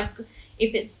sometimes. Like,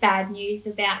 if it's bad news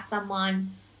about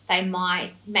someone, they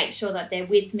might make sure that they're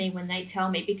with me when they tell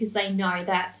me, because they know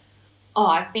that,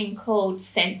 I've been called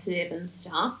sensitive and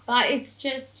stuff. But it's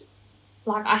just,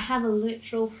 like, I have a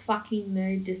literal fucking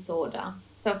mood disorder.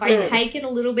 So if I take it a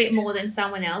little bit more than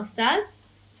someone else does,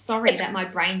 sorry that my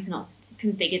brain's not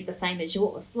configured the same as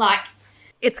yours. Like,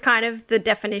 it's kind of the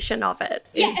definition of it.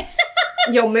 Yes.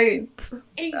 Your moods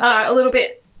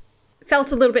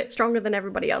felt a little bit stronger than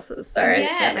everybody else's. So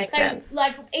that makes sense.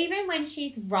 Like, even when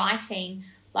she's writing,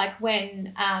 like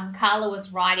when Carla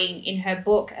was writing in her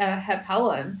book, her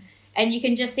poem, and you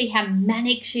can just see how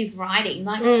manic she's writing.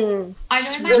 Like, I know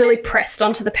she's really pressed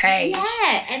onto the page.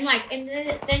 Yeah, and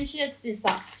then she just this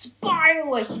like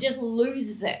spiral where she just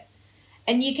loses it,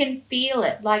 and you can feel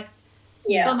it. Like,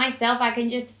 for myself, I can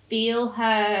just feel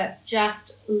her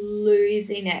just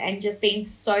losing it and just being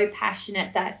so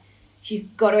passionate that she's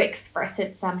got to express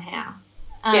it somehow.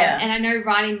 And I know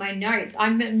writing my notes,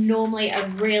 I'm normally a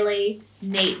really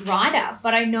neat writer,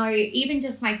 but I know even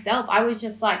just myself, I was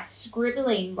just like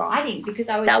scribbling writing because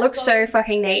I was that looks so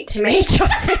fucking neat to me,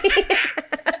 Chelsea.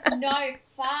 No,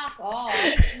 fuck off.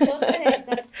 Look at it, it's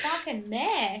a fucking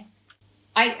mess.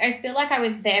 I feel like I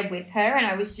was there with her, and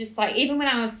I was just like, even when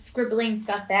I was scribbling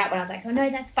stuff out, when I was like, oh no,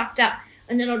 that's fucked up,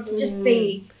 and then I'd just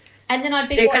be, and then I'd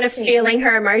be so you're watching, kind of feeling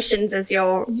her emotions as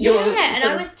you're and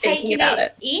I was taking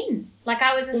it in, like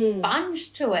I was a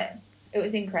sponge to it. It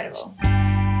was incredible.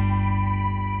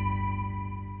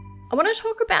 I want to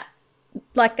talk about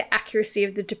like the accuracy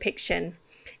of the depiction,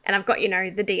 and I've got, you know,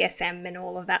 the DSM and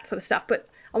all of that sort of stuff, but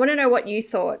I want to know what you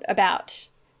thought about.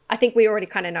 I think we already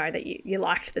kind of know that you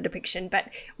liked the depiction, but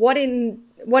what in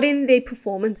the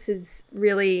performances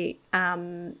really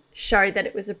showed that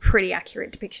it was a pretty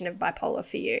accurate depiction of bipolar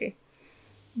for you?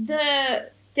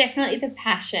 Definitely the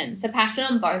passion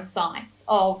on both sides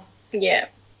of, yeah,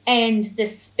 and the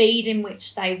speed in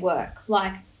which they work.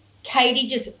 Like Katie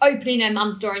just opening her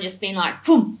mum's door and just being like,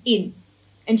 boom, in.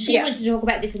 And she wants to talk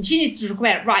about this and she needs to talk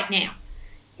about it right now.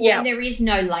 Yeah. And there is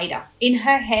no later. In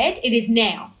her head, it is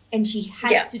now. And she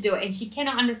has to do it. And she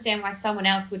cannot understand why someone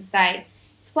else would say,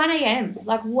 it's 1 a.m.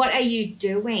 Like, what are you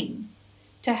doing?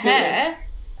 To her,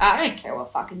 I don't care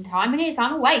what fucking time it is.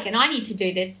 I'm awake and I need to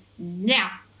do this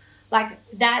now. Like,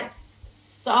 that's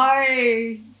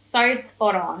so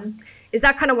spot on. Is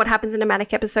that kind of what happens in a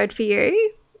manic episode for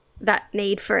you? That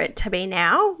need for it to be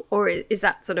now? Or is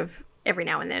that sort of every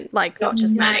now and then, like not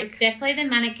just manic? No, it's definitely the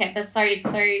manic episode.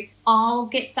 So I'll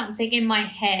get something in my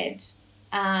head.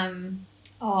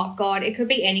 Oh, God, it could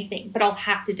be anything, but I'll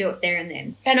have to do it there and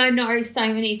then. And I know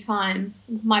so many times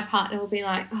my partner will be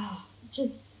like, oh,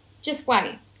 just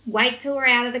wait. Wait till we're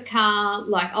out of the car.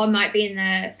 Like, I might be in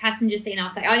the passenger seat and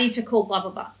I'll say, I need to call blah, blah,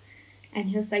 blah. And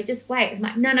he'll say, just wait. I'm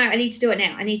like, no, I need to do it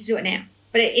now.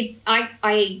 But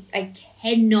I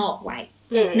cannot wait.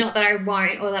 It's not that I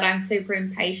won't or that I'm super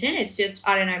impatient. It's just,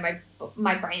 I don't know,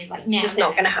 my brain is like, it's just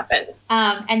not going to happen.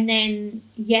 And then,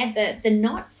 the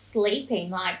not sleeping,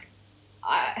 like,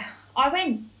 I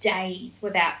went days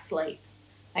without sleep,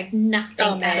 like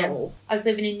nothing at all. I was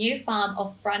living in New Farm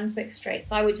off Brunswick Street,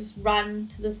 so I would just run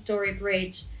to the Story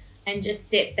Bridge and just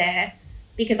sit there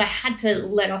because I had to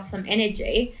let off some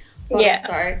energy, but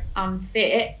also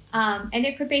unfit. And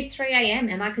it could be 3 a.m.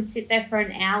 and I could sit there for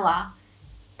an hour.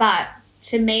 But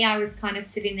to me, I was kind of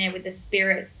sitting there with the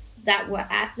spirits that were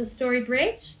at the Story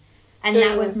Bridge, and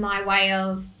that was my way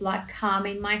of like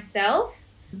calming myself.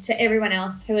 To everyone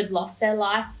else who had lost their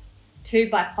life to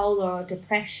bipolar or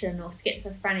depression or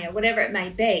schizophrenia, whatever it may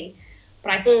be,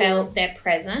 but I felt their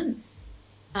presence.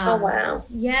 Oh, wow.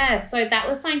 Yeah, so that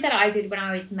was something that I did when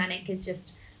I was manic, is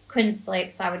just couldn't sleep,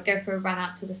 so I would go for a run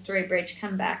up to the Story Bridge,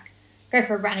 come back, go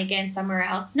for a run again somewhere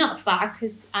else. Not far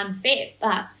because unfit,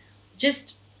 but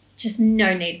just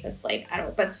no need for sleep at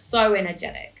all, but so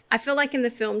energetic. I feel like in the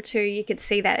film too, you could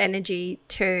see that energy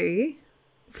too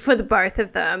for the both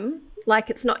of them.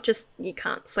 Like, it's not just you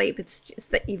can't sleep, it's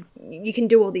just that you can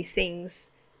do all these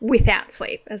things without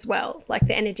sleep as well. Like,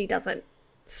 the energy doesn't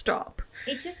stop.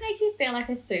 It just makes you feel like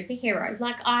a superhero.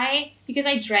 Like, because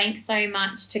I drank so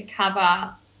much to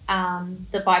cover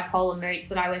the bipolar moods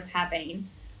that I was having,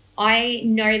 I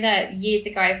know that years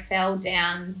ago I fell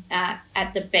down at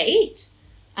the Beat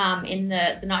in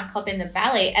the nightclub in the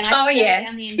Valley, and I fell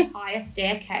down the entire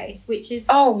staircase, which is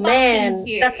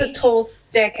huge. That's a tall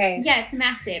staircase. Yeah, it's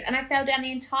massive. And I fell down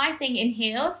the entire thing in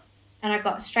heels, and I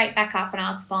got straight back up and I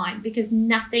was fine because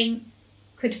nothing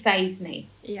could faze me.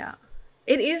 Yeah.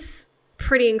 It is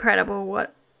pretty incredible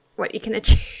what you can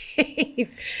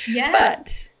achieve. Yeah.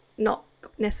 But not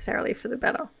necessarily for the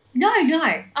better. No.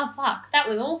 Oh, fuck. That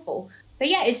was awful. But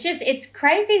yeah, it's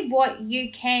crazy what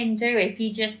you can do if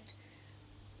you just,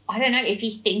 I don't know, if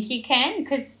you think you can,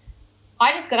 because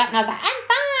I just got up and I was like,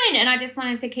 I'm fine, and I just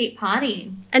wanted to keep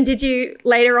partying. And did you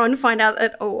later on find out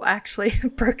that, I actually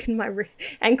have broken my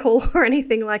ankle or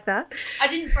anything like that? I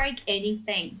didn't break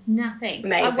anything, nothing.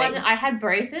 Amazing. I had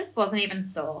bruises, wasn't even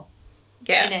sore.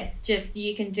 Yeah. And it's just,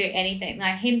 you can do anything.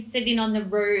 Like him sitting on the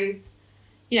roof,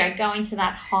 going to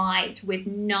that height with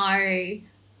no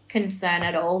concern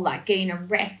at all, like getting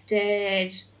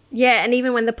arrested. Yeah, and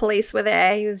even when the police were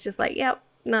there, he was just like, yep.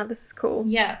 No, this is cool.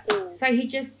 Yeah. So he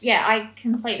just, I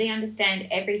completely understand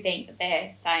everything that they're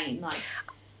saying. Like,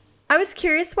 I was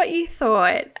curious what you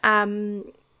thought,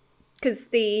 because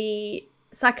the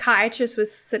psychiatrist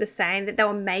was sort of saying that they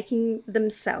were making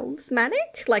themselves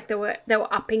manic, like they were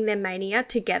upping their mania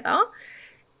together.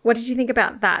 What did you think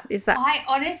about that? I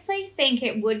honestly think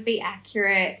it would be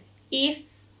accurate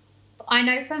I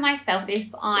know for myself, if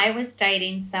I was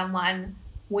dating someone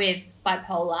with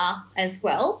bipolar as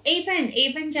well,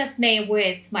 even just me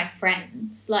with my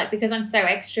friends, like, because I'm so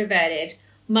extroverted,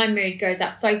 my mood goes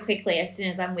up so quickly as soon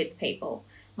as I'm with people.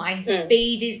 My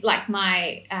speed is like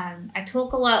I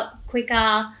talk a lot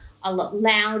quicker, a lot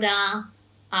louder,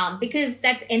 because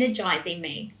that's energizing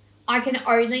me. I can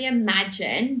only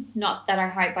imagine, not that I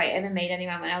hope I ever meet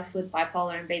anyone else with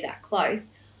bipolar and be that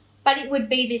close, but it would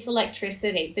be this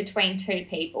electricity between two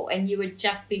people, and you would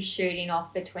just be shooting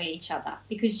off between each other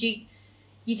because you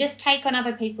just take on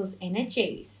other people's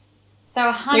energies. So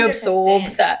 100%. You absorb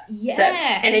that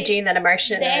and energy and that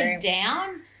emotion. They're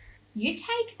down. You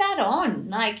take that on,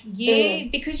 like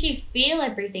because you feel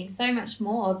everything so much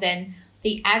more than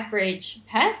the average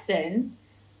person.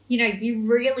 You know, you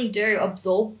really do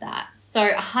absorb that. So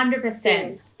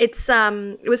 100%.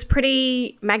 It was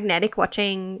pretty magnetic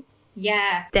watching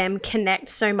them connect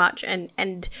so much,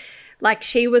 and like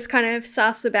she was kind of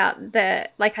sus about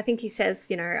I think he says,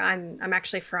 you know, I'm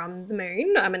actually from the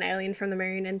moon. I'm an alien from the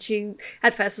moon. And she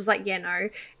at first was like, yeah, no.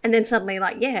 And then suddenly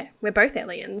like, yeah, we're both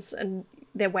aliens and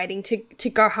they're waiting to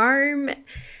go home.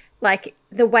 Like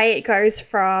the way it goes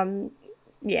from,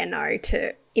 yeah, no,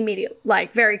 to immediate,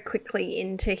 like very quickly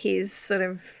into his sort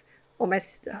of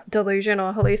almost delusion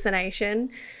or hallucination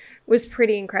was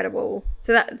pretty incredible.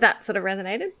 So that sort of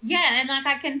resonated. Yeah, and like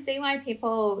I can see why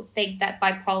people think that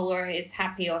bipolar is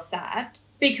happy or sad,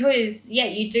 because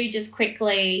you do just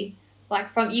quickly, like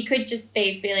you could just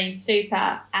be feeling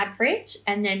super average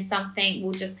and then something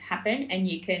will just happen and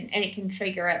it can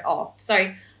trigger it off.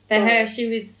 So for her, she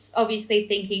was obviously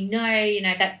thinking, no, you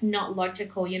know, that's not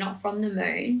logical. You're not from the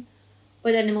moon.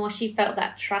 But then the more she felt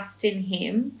that trust in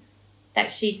him, that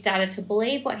she started to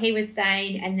believe what he was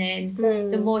saying, and then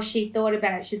the more she thought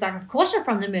about it, she's like, of course you're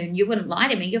from the moon. You wouldn't lie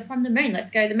to me. You're from the moon.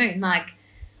 Let's go to the moon. Like,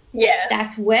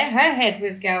 that's where her head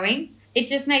was going. It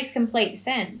just makes complete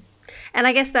sense. And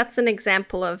I guess that's an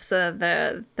example of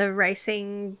the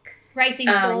racing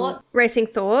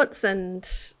thoughts and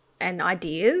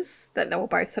ideas that they were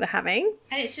both sort of having.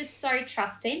 And it's just so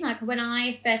trusting. Like when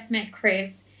I first met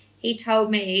Chris, he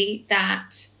told me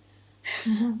that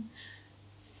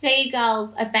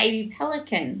seagulls are baby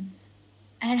pelicans.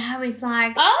 And I was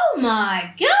like, oh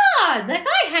my God, like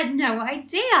I had no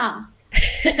idea.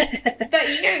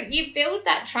 But you build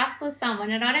that trust with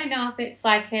someone, and I don't know if it's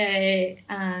like it's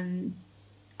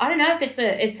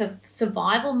a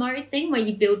survival mode thing where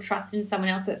you build trust in someone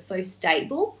else that's so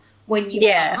stable when you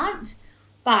aren't.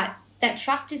 But that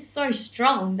trust is so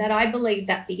strong that I believe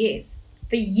that for years.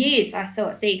 For years I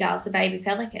thought seagulls are baby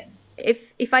pelicans.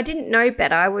 If I didn't know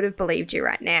better, I would have believed you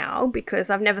right now because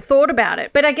I've never thought about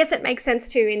it. But I guess it makes sense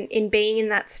too in being in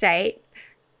that state.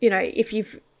 You know, if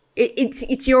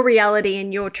it's your reality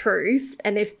and your truth,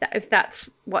 and if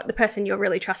that's what the person you're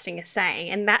really trusting is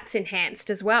saying, and that's enhanced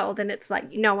as well, then it's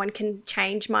like no one can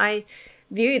change my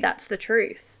view. That's the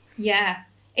truth. Yeah,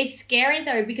 it's scary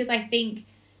though, because I think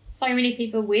so many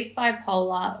people with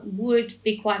bipolar would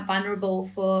be quite vulnerable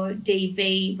for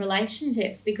DV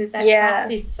relationships because that trust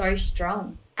is so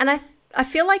strong. And I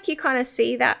feel like you kind of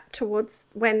see that towards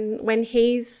when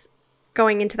he's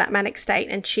going into that manic state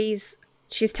and she's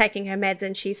taking her meds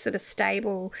and she's sort of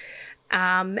stable.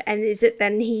 And is it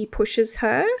then he pushes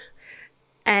her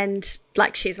and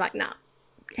like she's like, nah,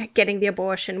 getting the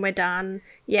abortion, we're done.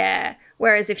 Yeah.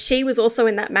 Whereas if she was also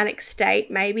in that manic state,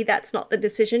 maybe that's not the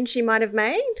decision she might have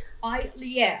made. I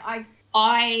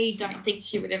don't think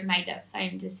she would have made that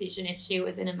same decision if she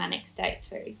was in a manic state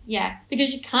too. Yeah.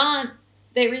 Because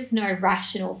there is no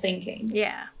rational thinking.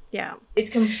 Yeah. Yeah.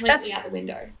 It's completely out the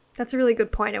window. That's a really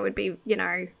good point. It would be, you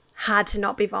know, hard to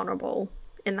not be vulnerable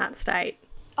in that state.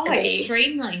 Oh,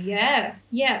 extremely. Yeah.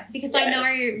 Yeah. Because I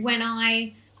know when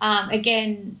I,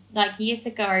 again, like years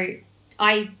ago,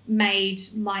 I made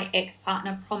my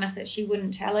ex-partner promise that she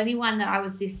wouldn't tell anyone that I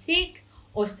was this sick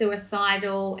or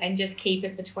suicidal and just keep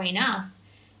it between us.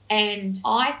 And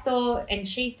I thought, and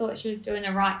she thought she was doing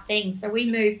the right thing. So we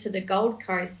moved to the Gold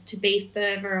Coast to be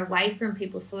further away from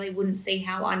people so they wouldn't see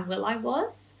how unwell I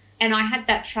was. And I had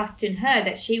that trust in her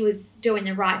that she was doing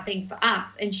the right thing for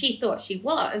us. And she thought she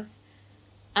was.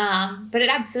 But it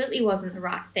absolutely wasn't the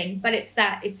right thing. But it's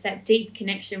that deep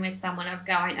connection with someone of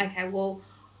going, okay, well,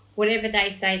 whatever they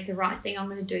say is the right thing, I'm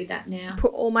going to do that now.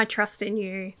 Put all my trust in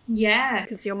you. Yeah.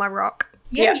 Because you're my rock.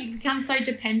 Yeah, you become so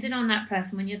dependent on that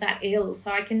person when you're that ill.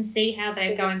 So I can see how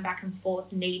they're going back and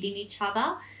forth needing each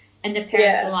other. And the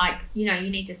parents are like, you know, you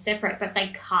need to separate, but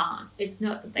they can't. It's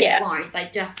not that they won't. They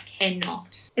just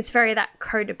cannot. It's very that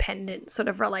codependent sort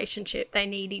of relationship. They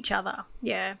need each other.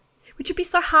 Yeah. Which would be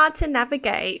so hard to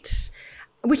navigate,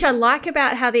 which I like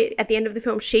about how at the end of the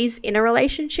film, she's in a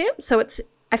relationship. So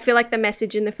I feel like the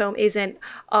message in the film isn't,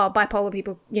 oh, bipolar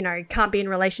people, you know, can't be in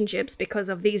relationships because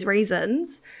of these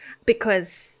reasons,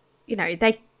 because, you know,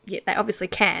 they obviously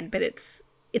can, but it's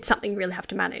something you really have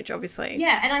to manage, obviously.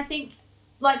 Yeah, and I think,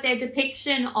 like, their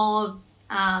depiction of,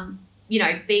 you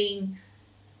know, being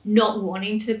not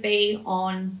wanting to be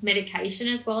on medication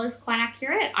as well is quite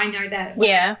accurate. I know that when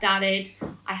I started,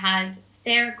 I had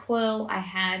Seroquel, I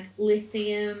had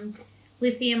lithium,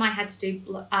 Lithium I had to do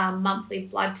monthly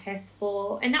blood tests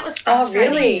for, and that was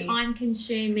frustrating, really?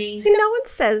 time-consuming. See,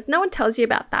 no one tells you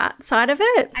about that side of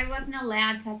it. I wasn't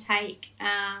allowed to take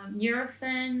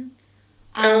Nurofen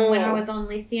when I was on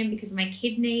lithium because of my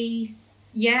kidneys.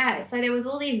 Yeah, so there was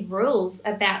all these rules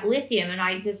about lithium, and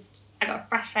I got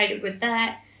frustrated with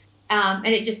that. And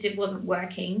it wasn't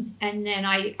working. And then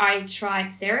I tried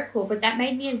Seroquel, but that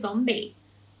made me a zombie.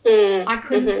 I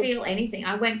couldn't feel anything.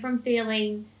 I went from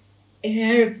feeling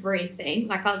everything,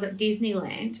 like I was at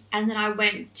Disneyland, and then I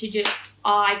went to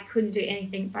I couldn't do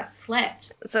anything but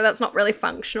slept. So that's not really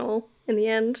functional in the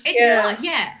end. It's not,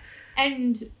 yeah.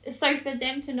 And so for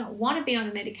them to not want to be on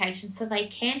the medication so they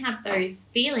can have those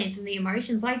feelings and the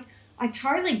emotions, I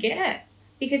totally get it.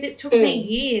 Because it took me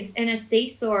years and a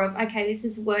seesaw of, okay, this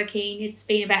is working. It's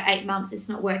been about 8 months. It's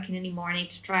not working anymore. I need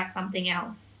to try something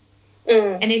else.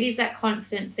 And it is that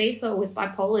constant seesaw with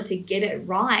bipolar to get it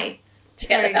right. To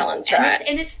get the balance right.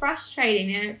 And it's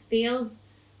frustrating, and it feels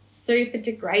super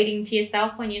degrading to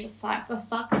yourself when you're just like, for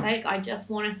fuck's sake, I just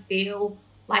want to feel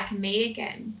like me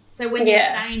again. So when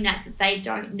they're saying that they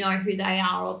don't know who they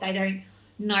are or they don't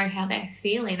know how they're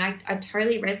feeling, I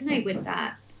totally resonate with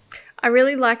that. I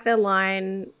really like the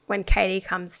line when Katie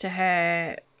comes to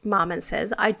her mum and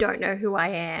says, I don't know who I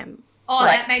am. Oh,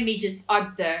 that made me I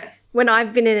burst. When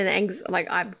I've been in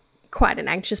I'm quite an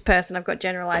anxious person. I've got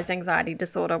generalized anxiety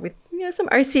disorder with, some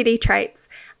OCD traits.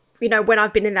 When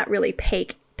I've been in that really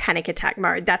peak panic attack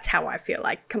mode, that's how I feel,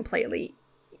 like completely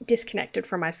disconnected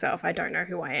from myself. I don't know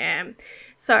who I am.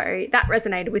 So that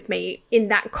resonated with me in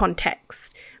that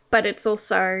context. But it's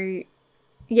also,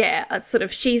 it's sort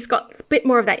of, she's got a bit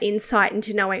more of that insight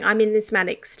into knowing I'm in this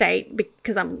manic state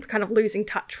because I'm kind of losing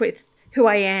touch with who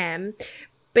I am.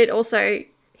 But also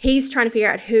he's trying to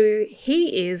figure out who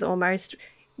he is almost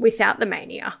without the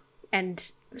mania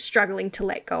and struggling to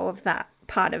let go of that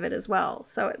part of it as well.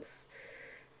 So it's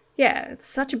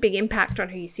such a big impact on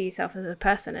who you see yourself as a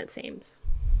person, it seems.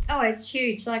 Oh, it's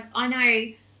huge. Like, I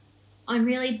know I'm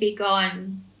really big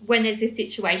on when there's a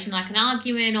situation like an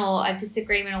argument or a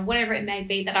disagreement or whatever it may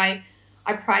be, that I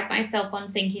pride myself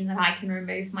on thinking that I can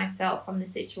remove myself from the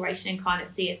situation and kind of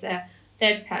see as a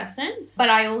third person. But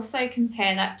I also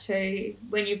compare that to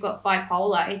when you've got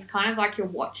bipolar, it's kind of like you're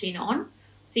watching on.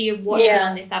 So you're watching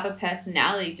on this other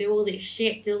personality do all this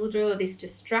shit, do all this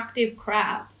destructive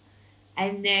crap,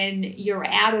 and then you're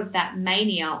out of that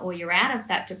mania or you're out of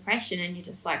that depression and you're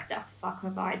just like, the fuck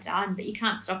have I done? But you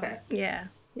can't stop it. Yeah.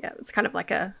 Yeah. It's kind of like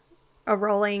a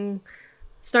rolling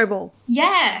snowball.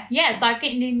 Yeah. Yeah. It's like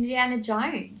getting Indiana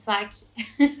Jones. Like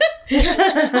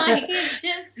it's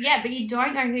just, but you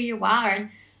don't know who you are. And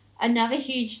another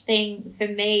huge thing for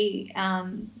me,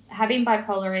 having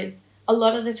bipolar, is a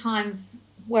lot of the times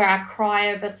where I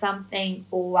cry over something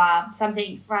or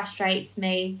something frustrates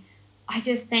me, I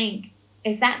just think,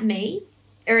 is that me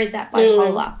or is that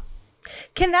bipolar?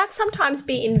 Can that sometimes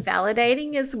be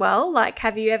invalidating as well? Like,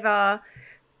 have you ever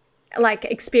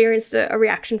experienced a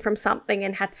reaction from something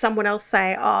and had someone else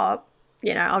say, oh,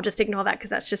 I'll just ignore that because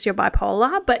that's just your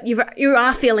bipolar, but you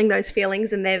are feeling those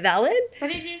feelings and they're valid? But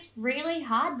it is really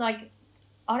hard. Like,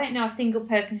 I don't know a single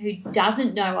person who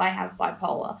doesn't know I have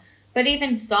bipolar. But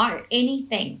even so,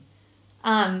 anything,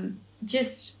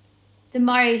 just the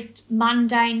most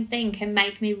mundane thing can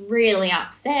make me really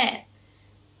upset.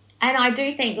 And I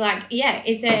do think,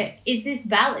 is this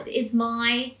valid? Is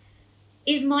my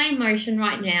emotion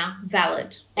right now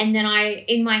valid? And then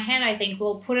in my head, I think,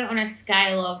 well, put it on a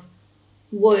scale of,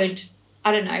 would,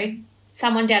 I don't know,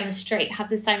 someone down the street have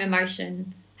the same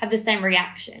emotion, have the same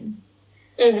reaction?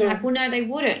 And I'm like, well, no, they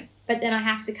wouldn't. But then I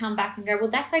have to come back and go, well,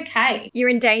 that's okay. You're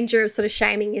in danger of sort of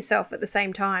shaming yourself at the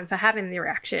same time for having the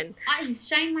reaction. I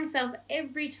shame myself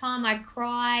every time I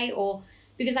cry, or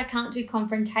because I can't do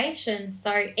confrontation.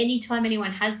 So anytime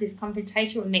anyone has this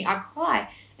confrontation with me, I cry.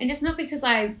 And it's not because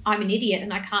I'm an idiot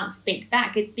and I can't speak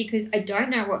back. It's because I don't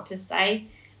know what to say.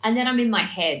 And then I'm in my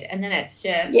head. And then it's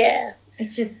just... Yeah.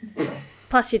 It's just...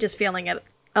 Plus you're just feeling it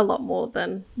a lot more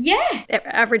than... Yeah.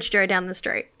 Average Joe down the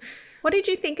street. What did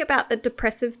you think about the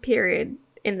depressive period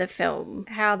in the film,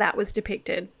 how that was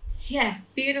depicted? Yeah,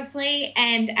 beautifully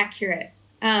and accurate.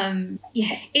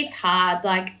 It's hard.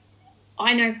 Like,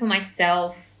 I know for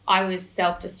myself, I was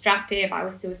self-destructive. I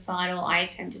was suicidal. I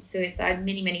attempted suicide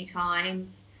many, many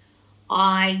times.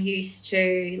 I used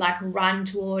to, run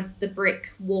towards the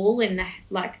brick wall in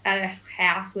a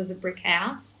house was a brick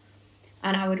house,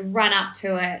 and I would run up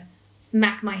to it,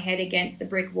 smack my head against the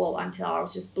brick wall until I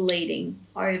was just bleeding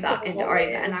over and over,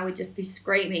 and I would just be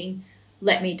screaming,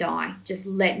 let me die. Just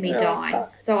let me die.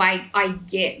 Fuck. So I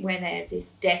get where there's this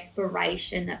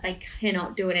desperation that they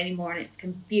cannot do it anymore, and it's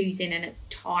confusing and it's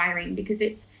tiring because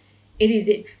it's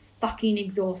fucking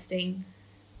exhausting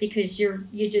because you're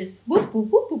just whoop, whoop,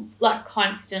 whoop, whoop, like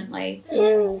constantly.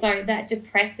 So that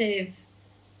depressive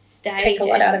stage. Take a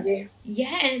lot out of you.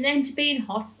 Yeah, and then to be in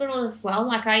hospital as well.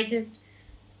 Like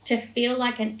to feel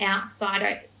like an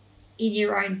outsider in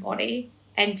your own body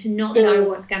and to not know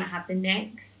what's going to happen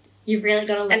next. You've really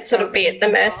got to let and sort go of be of at the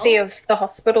mercy of the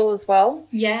hospital as well.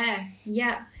 Yeah.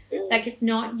 Like it's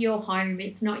not your home.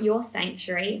 It's not your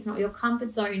sanctuary. It's not your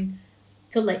comfort zone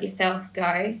to let yourself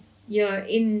go. You're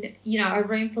in, a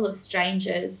room full of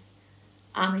strangers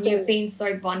and you've been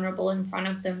so vulnerable in front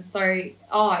of them. So,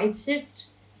 it's just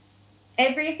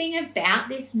everything about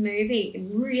this movie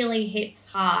really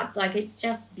hits hard. Like it's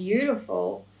just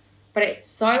beautiful, but it's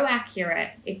so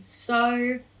accurate. It's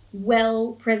so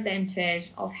well presented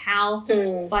of how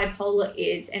bipolar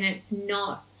is, and it's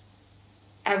not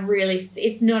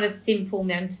a simple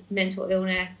mental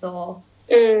illness or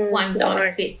one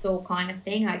size fits all kind of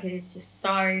thing. Like it is just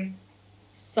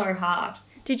so hard.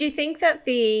 Did you think that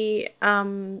the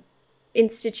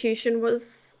institution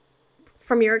was,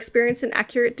 from your experience, an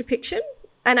accurate depiction?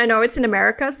 And I know it's in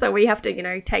America, so we have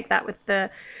to, take that with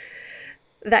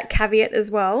that caveat as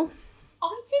well.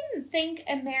 I didn't think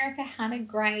America had a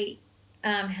great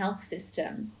health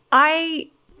system. I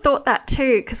thought that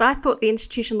too, because I thought the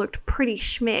institution looked pretty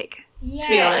schmick, Yeah, to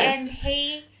be honest.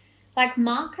 And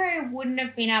Marco wouldn't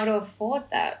have been able to afford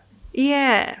that.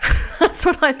 Yeah, that's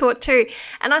what I thought too.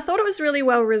 And I thought it was really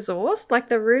well resourced, like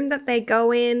the room that they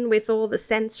go in with all the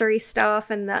sensory stuff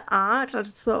and the art. I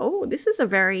just thought, this is a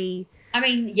very...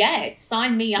 it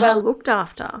signed me up. well looked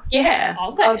after. Yeah.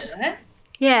 I'll go to it.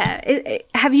 Yeah.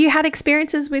 Have you had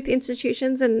experiences with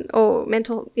institutions or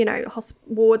mental,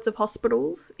 wards of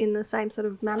hospitals in the same sort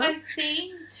of manner? I've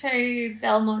been to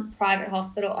Belmont Private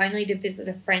Hospital only to visit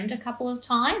a friend a couple of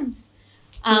times.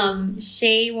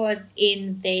 She was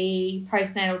in the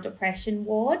postnatal depression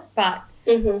ward, but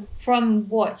from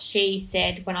what she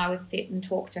said when I would sit and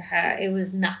talk to her, it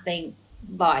was nothing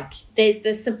like there's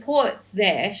the support's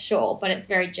there, sure, but it's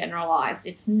very generalised.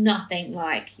 It's nothing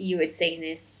like you would see in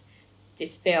this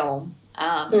film.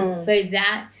 So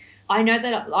that I know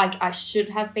that I should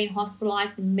have been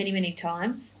hospitalised many, many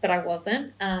times, but I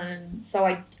wasn't. So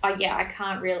I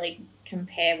can't really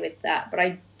compare with that. But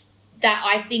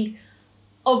I think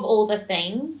of all the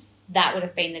things, that would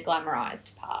have been the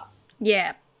glamorized part.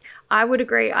 Yeah, I would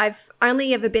agree. I've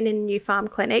only ever been in New Farm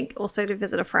Clinic, also to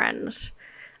visit a friend,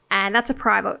 and that's a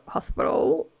private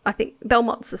hospital. I think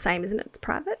Belmont's the same, isn't it? It's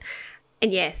private.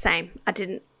 And yeah, same. I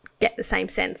didn't get the same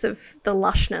sense of the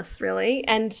lushness, really,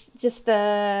 and just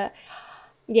it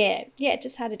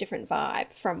just had a different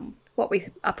vibe from what we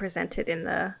are presented in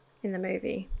the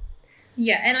movie.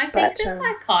 Yeah, and I think the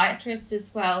psychiatrist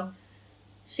as well,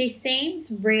 she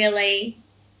seems really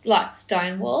like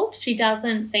stonewalled. She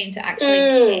doesn't seem to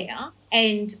actually care.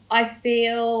 And I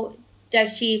feel,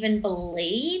 does she even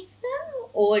believe them,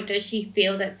 or does she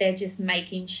feel that they're just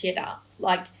making shit up?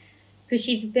 Like, because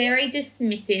she's very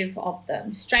dismissive of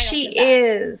them straight off the bat. She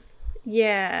is,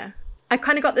 yeah. I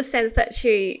kind of got the sense that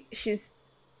she's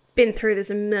been through this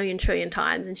a million trillion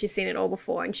times and she's seen it all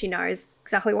before and she knows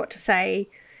exactly what to say.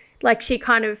 Like she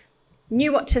kind of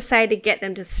knew what to say to get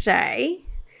them to stay,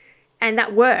 and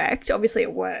that worked. Obviously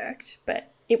it worked,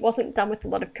 but it wasn't done with a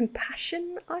lot of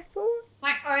compassion, I thought.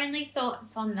 My only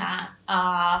thoughts on that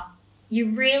are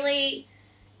you've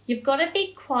got to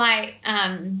be quite,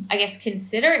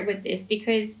 considerate with this,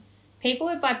 because people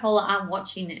with bipolar are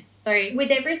watching this. So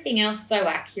with everything else so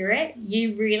accurate,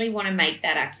 you really want to make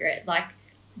that accurate. Like,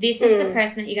 this is the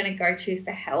person that you're going to go to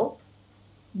for help.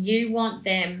 You want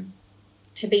them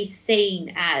to be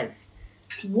seen as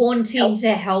wanting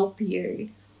to help you.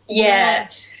 Yeah.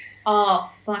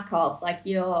 Not, fuck off. Like,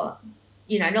 you're,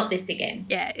 not this again.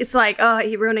 Yeah, it's like,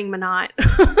 you're ruining my night.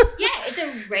 Yeah, it's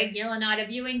a regular night of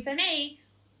viewing for me.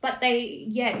 But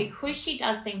because she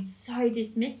does seem so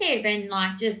dismissive and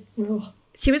like just... Ugh.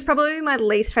 She was probably my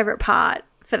least favourite part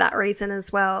for that reason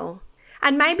as well.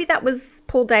 And maybe that was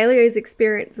Paul Dalio's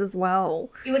experience as well.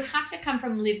 It would have to come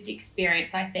from lived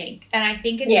experience, I think. And I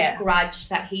think it's a grudge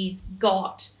that he's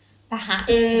got perhaps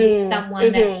with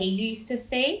someone that he used to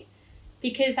see.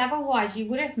 Because otherwise you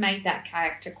would have made that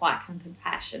character quite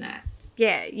compassionate.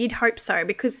 Yeah, you'd hope so,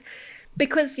 because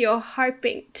you're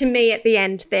hoping, to me at the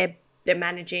end, they're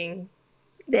managing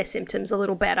their symptoms a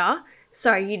little better.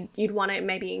 So you'd want to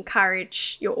maybe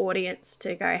encourage your audience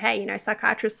to go, hey,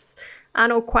 psychiatrists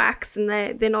aren't all quacks and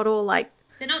they're not all like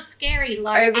They're not scary.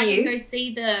 Like, over I you. can go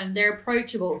see them. They're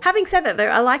approachable. Having said that, though,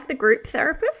 I like the group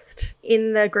therapist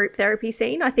in the group therapy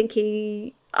scene. I think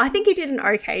he did an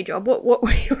okay job. What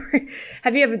were your,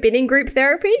 have you ever been in group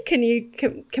therapy? Can you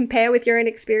compare with your own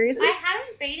experiences? I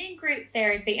haven't been in group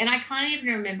therapy, and I can't even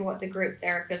remember what the group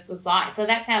therapist was like. So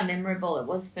that's how memorable it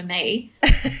was for me.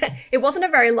 It wasn't a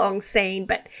very long scene,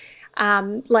 but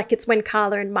like it's when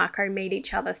Carla and Marco meet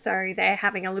each other, so they're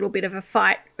having a little bit of a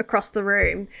fight across the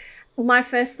room. My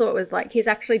first thought was like, he's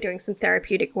actually doing some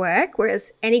therapeutic work,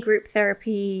 whereas any group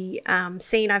therapy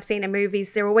scene I've seen in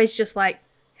movies, they're always just like,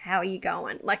 how are you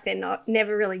going? Like they're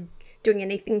never really doing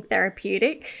anything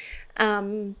therapeutic.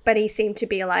 But he seemed to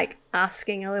be like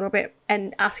asking a little bit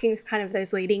and asking kind of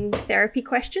those leading therapy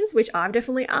questions, which I've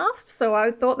definitely asked. So I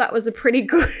thought that was a pretty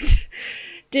good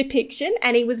depiction.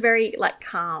 And he was very like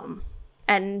calm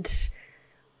and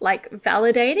like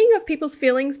validating of people's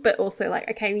feelings, but also like,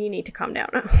 okay, you need to calm down.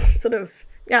 Sort of,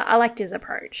 yeah, I liked his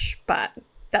approach, but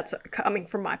that's coming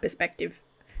from my perspective.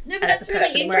 No, but that's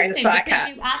really interesting because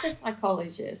you are the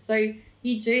psychologist. So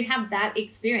you do have that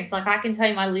experience. Like I can tell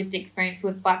you my lived experience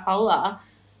with bipolar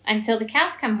until the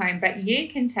cows come home, but you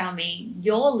can tell me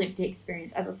your lived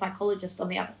experience as a psychologist on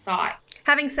the other side.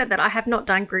 Having said that, I have not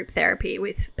done group therapy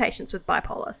with patients with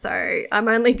bipolar, so I'm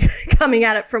only coming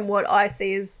at it from what I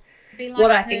see as Like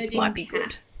what I think might be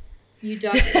cats. Good. You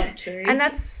don't want to. And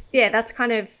that's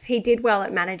kind of, he did well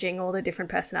at managing all the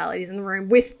different personalities in the room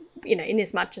with, you know, in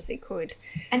as much as he could.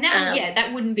 And that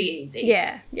that wouldn't be easy.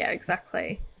 Yeah,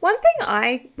 exactly. One thing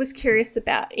I was curious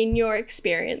about in your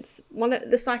experience,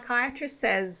 the psychiatrist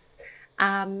says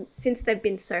since they've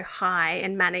been so high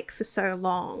and manic for so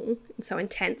long and so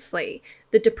intensely,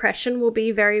 the depression will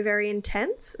be very, very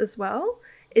intense as well.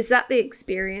 Is that the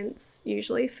experience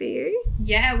usually for you?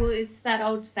 Yeah, well, it's that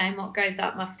old saying, what goes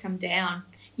up must come down.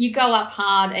 You go up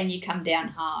hard and you come down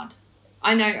hard.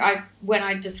 I know when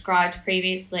I described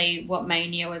previously what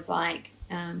mania was like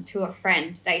to a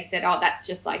friend, they said, oh, that's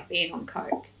just like being on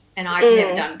coke. And I've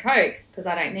never done coke because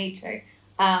I don't need to.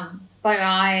 But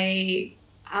I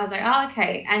was like, oh,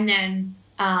 okay. And then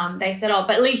they said, oh,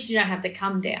 but at least you don't have the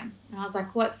come down. And I was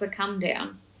like, what's the come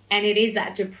down? And it is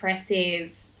that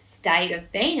depressive state of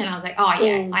being. And I was like, oh,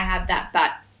 yeah, I have that,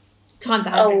 but times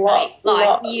 100, mate.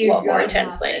 Like, you've got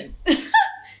nothing.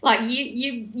 Like,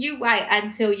 you wait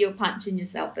until you're punching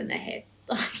yourself in the head.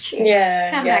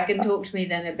 Like, come back and talk to me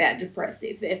then about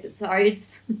depressive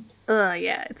episodes.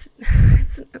 Yeah, it's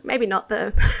maybe not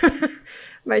the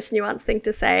most nuanced thing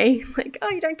to say. Like, oh,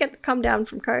 you don't get the come down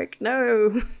from coke.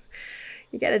 No,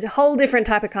 you get a whole different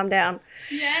type of come down.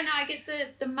 Yeah, no, I get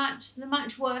the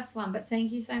much worse one, but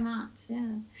thank you so much.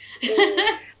 Yeah.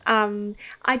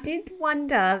 I did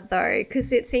wonder though,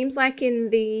 because it seems like in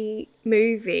the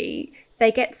movie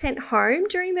they get sent home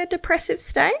during their depressive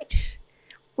state,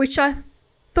 which I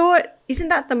thought, isn't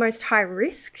that the most high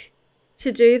risk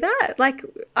to do that? Like,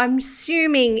 I'm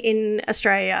assuming in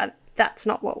Australia that's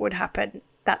not what would happen.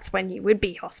 That's when you would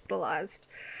be hospitalised.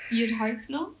 You'd hope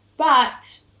not,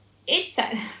 but it's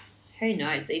who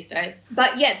knows these days.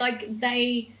 But yeah, like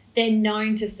they're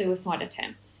known to suicide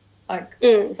attempts. Like,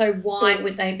 so why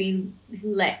would they be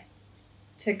let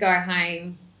to go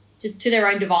home just to their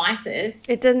own devices?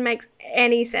 It doesn't make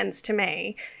any sense to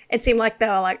me. It seemed like they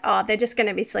were like, oh, they're just going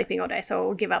to be sleeping all day, so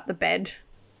we'll give up the bed.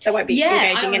 They won't be engaging in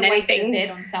anything. Yeah, I don't want to waste the bed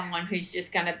on someone who's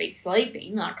just going to be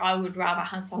sleeping. Like, I would rather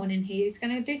have someone in here who's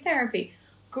going to do therapy.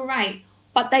 Great.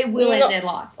 But they will end their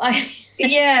lives. Like,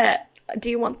 yeah. Do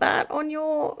you want that on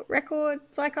your record,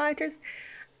 psychiatrist?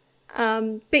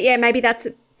 But yeah, maybe that's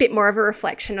a bit more of a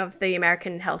reflection of the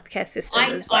American healthcare system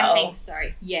as well. I think so,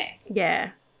 yeah.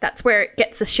 Yeah, that's where it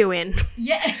gets a shoe in.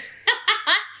 Yeah.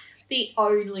 The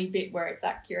only bit where it's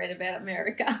accurate about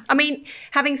America. I mean,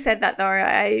 having said that though,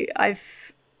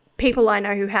 I've people I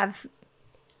know who have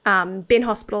been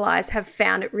hospitalised have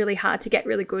found it really hard to get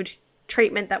really good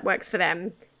treatment that works for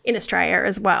them in Australia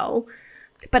as well.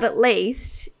 But at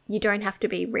least you don't have to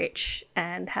be rich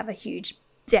and have a huge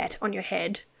debt on your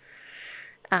head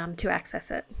to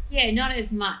access it. Yeah, not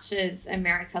as much as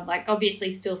America. Like,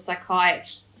 obviously still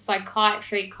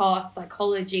psychiatry costs,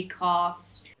 psychology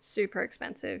costs. Super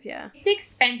expensive, yeah. It's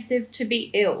expensive to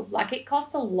be ill. Like, it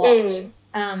costs a lot.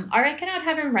 I reckon I'd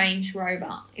have a Range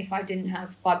Rover if I didn't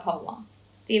have bipolar.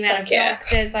 The amount of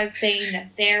doctors I've seen, the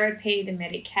therapy, the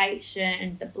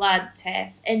medication, the blood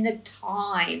tests, and the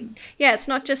time. Yeah, it's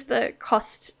not just the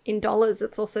cost in dollars,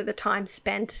 it's also the time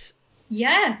spent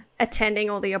attending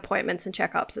all the appointments and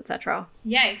checkups, etc.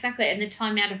 Yeah, exactly. And the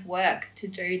time out of work to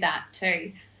do that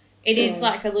too. It is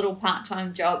like a little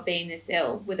part-time job being this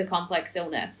ill with a complex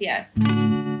illness, yeah.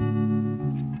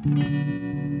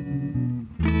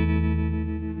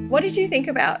 What did you think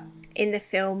about in the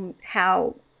film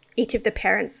how each of the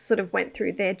parents sort of went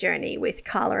through their journey with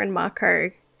Carla and Marco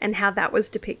and how that was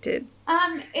depicted?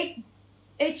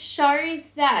 It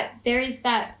shows that there is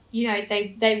that, you know,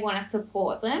 they want to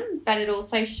support them, but it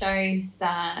also shows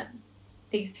that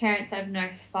these parents have no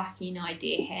fucking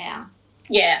idea how.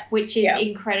 Yeah. Which is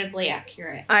incredibly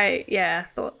accurate. I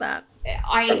thought that.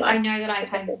 I know that I've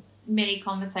had many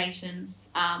conversations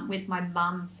with my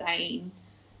mum saying,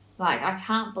 like, I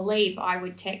can't believe I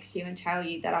would text you and tell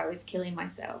you that I was killing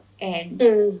myself.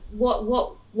 And what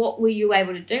were you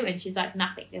able to do? And she's like,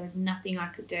 nothing. There was nothing I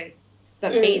could do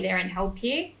but be there and help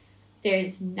you. There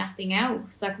is nothing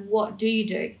else. Like, what do you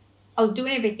do? I was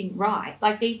doing everything right.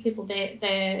 Like, these people,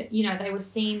 they're you know, they were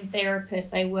seeing therapists.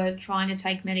 They were trying to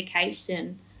take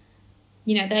medication.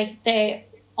 You know, they're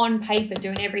on paper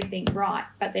doing everything right,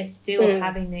 but they're still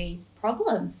having these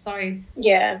problems. So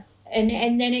yeah,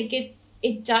 and then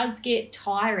it does get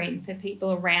tiring for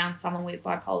people around someone with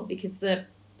bipolar, because the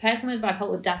person with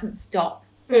bipolar doesn't stop.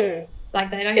 Like,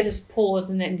 they don't just pause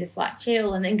and then just like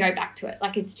chill and then go back to it.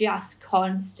 Like, it's just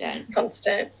constant,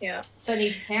 yeah. So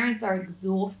these parents are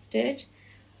exhausted.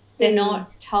 They're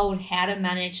not told how to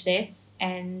manage this,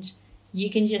 and you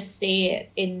can just see it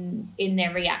in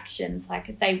their reactions.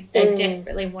 Like, they're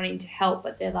desperately wanting to help,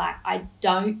 but they're like, I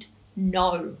don't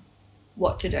know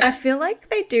what to do. I feel like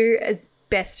they do as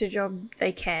best a job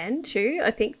they can too.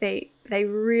 I think they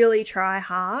really try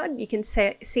hard. You can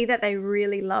see that they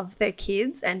really love their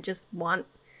kids and just want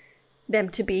them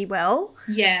to be well.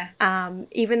 Yeah.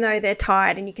 Even though they're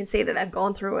tired, and you can see that they've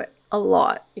gone through it a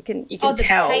lot. You can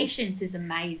tell. The patience is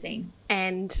amazing.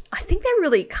 And I think they're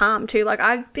really calm too. Like,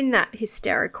 I've been that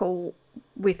hysterical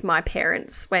with my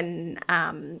parents when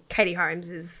Katie Holmes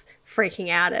is freaking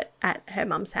out at her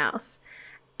mum's house.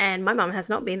 And my mum has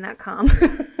not been that calm.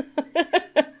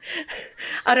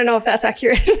 I don't know if that's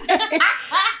accurate.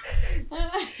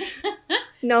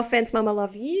 No offense, Mum, I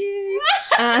love you.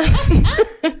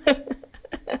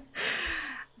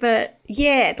 But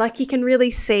yeah, like, you can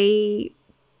really see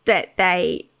that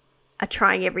they are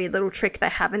trying every little trick they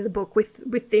have in the book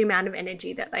with the amount of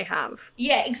energy that they have.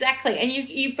 Yeah, exactly. And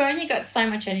you've only got so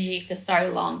much energy for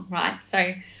so long, right?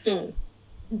 So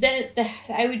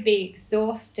they would be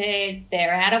exhausted.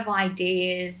 They're out of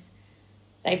ideas.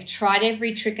 They've tried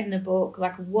every trick in the book.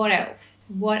 Like, what else?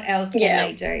 What else can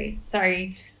they do? So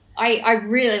I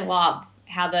really love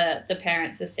how the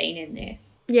parents are seen in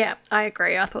this. Yeah, I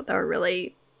agree. I thought they were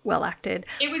really well acted.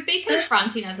 It would be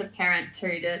confronting as a parent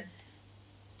too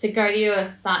to go to your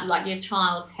son, like your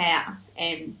child's house,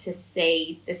 and to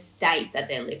see the state that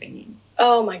they're living in.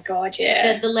 Oh my God,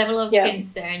 yeah. The level of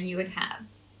concern you would have,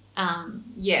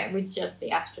 would just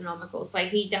be astronomical. So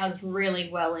he does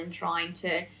really well in trying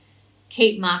to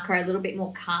keep Marco a little bit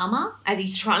more calmer as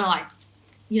he's trying to, like,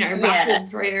 you know, ruffle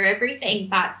through everything.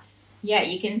 But yeah,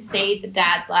 you can see the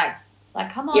dad's like,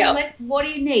 come on, what do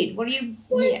you need? What do you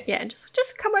Yeah,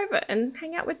 just come over and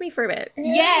hang out with me for a bit.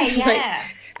 Yeah.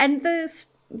 Like, and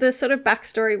the sort of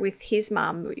backstory with his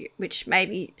mum, which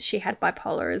maybe she had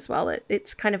bipolar as well,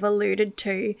 it's kind of alluded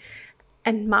to,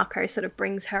 and Marco sort of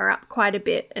brings her up quite a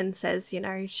bit and says, you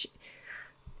know,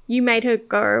 you made her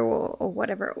go, or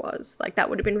whatever it was. Like, that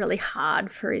would have been really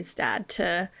hard for his dad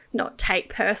to not take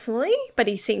personally, but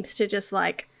he seems to just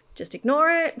ignore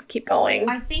it, keep going.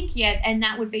 I think, and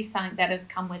that would be something that has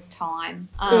come with time.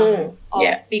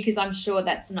 Because I'm sure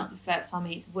that's not the first time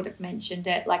he would have mentioned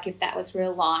it. Like, if that was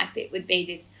real life, it would be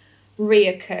this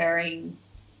reoccurring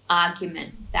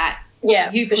argument that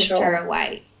you pushed her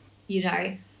away, you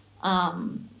know.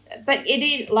 But it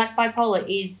is, like, bipolar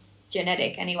is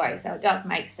genetic anyway, so it does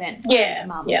make sense. Like, his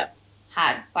mum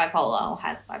had bipolar or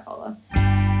has bipolar.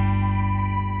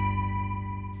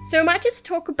 So we might just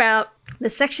talk about the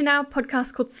section of our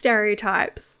podcast called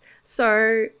Stereotypes.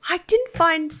 So I didn't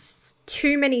find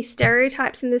too many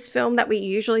stereotypes in this film that we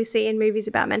usually see in movies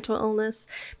about mental illness,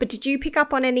 but did you pick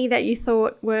up on any that you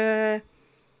thought were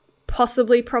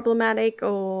possibly problematic,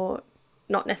 or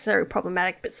not necessarily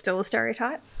problematic but still a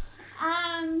stereotype?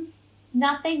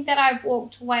 Nothing that I've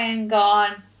walked away and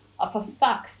gone, oh, for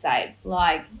fuck's sake,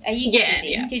 like, are you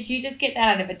kidding? Yeah. Did you just get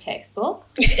that out of a textbook?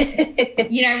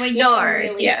 You know, when you can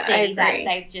really see that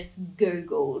they've just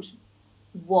Googled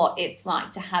what it's like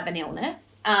to have an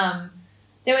illness.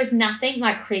 There was nothing,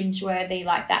 like, cringeworthy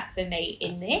like that for me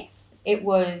in this. It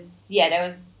was, there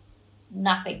was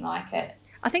nothing like it.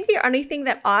 I think the only thing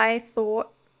that I thought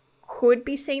could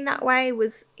be seen that way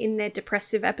was in their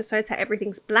depressive episodes, how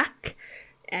everything's black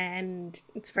and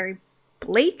it's very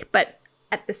bleak, but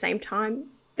at the same time,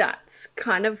 that's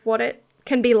kind of what it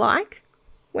can be like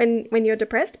when you're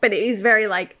depressed. But it is very,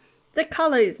 like, the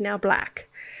colour is now black.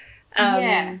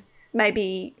 Yeah.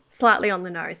 Maybe slightly on the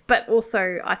nose, but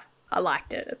also I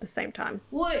liked it at the same time.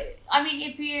 Well, I mean,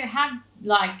 if you have,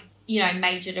 like, you know,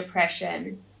 major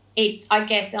depression, it, I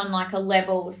guess on like a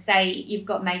level, say you've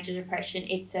got major depression,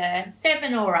 it's a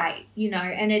 7 or 8, you know,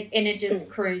 and it just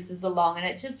cruises along, and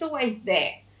it's just always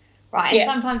there, right? Yeah.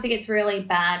 And sometimes it gets really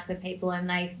bad for people, and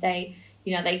they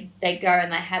you know, they go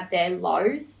and they have their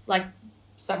lows, like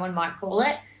someone might call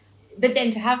it. But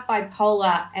then to have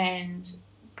bipolar and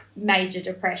major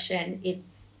depression,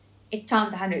 it's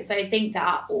times 100. So things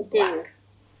are all black.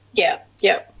 Yeah.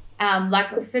 Like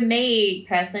for me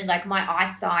personally, like my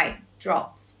eyesight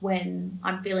drops when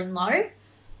I'm feeling low.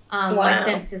 My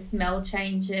sense of smell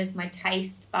changes, my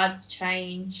taste buds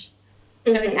change.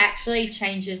 So it actually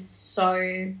changes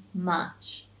so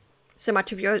much. So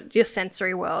much of your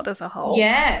sensory world as a whole.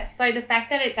 Yeah. So the fact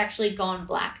that it's actually gone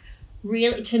black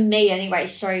really, to me anyway,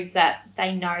 shows that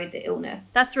they know the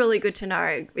illness. That's really good to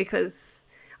know, because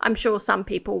I'm sure some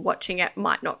people watching it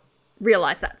might not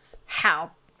realise that's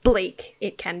how bleak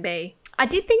it can be. I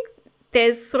did think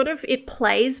there's sort of, it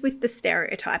plays with the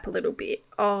stereotype a little bit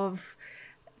of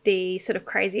the sort of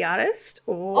crazy artist,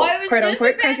 or quote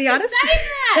unquote crazy artist.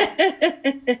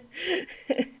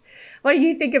 What do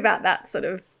you think about that sort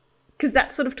of? Because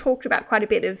that's sort of talked about quite a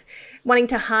bit, of wanting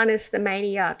to harness the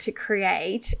mania to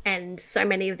create, and so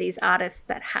many of these artists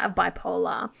that have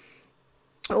bipolar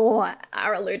or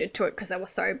are alluded to it because they were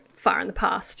so far in the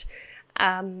past,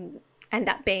 and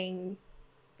that being,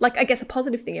 like, I guess a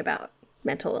positive thing about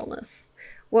mental illness.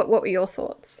 What were your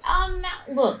thoughts?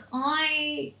 Look,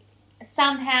 I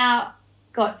somehow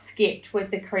got skipped with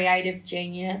the creative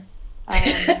genius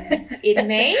in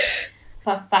me.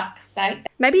 For fuck's sake.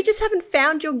 Maybe you just haven't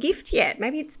found your gift yet.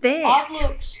 Maybe it's there. I've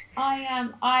looked.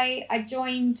 I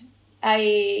joined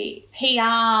a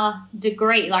PR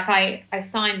degree. Like I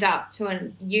signed up to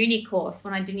a uni course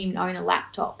when I didn't even own a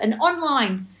laptop. An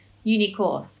online uni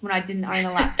course when I didn't own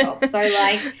a laptop. So,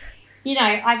 like, you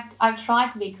know, I've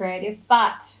tried to be creative,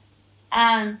 but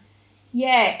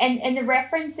yeah, and the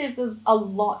references is a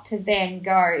lot to Van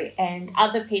Gogh and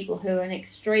other people who are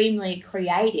extremely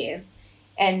creative.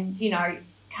 And, you know,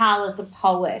 Carla's a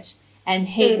poet and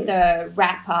he's a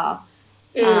rapper,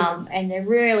 and they're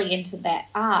really into that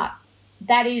art.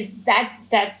 That is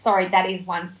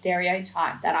one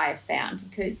stereotype that I have found,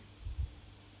 because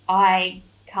I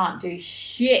can't do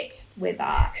shit with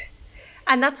art.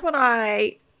 And that's what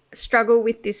I struggle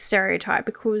with, this stereotype,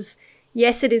 because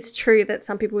yes, it is true that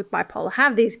some people with bipolar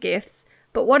have these gifts,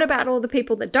 but what about all the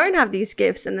people that don't have these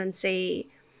gifts and then see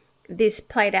this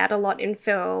played out a lot in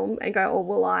film and go, oh,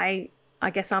 well, I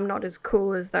guess I'm not as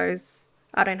cool as those.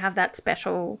 I don't have that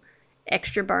special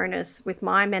extra bonus with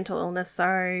my mental illness, so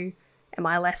am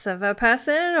I less of a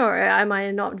person, or am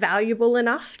I not valuable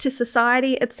enough to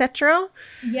society, etc.?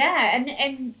 Yeah,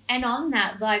 and on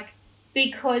that, like,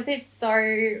 because it's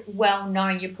so well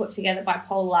known, you put together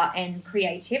bipolar and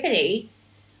creativity,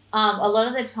 a lot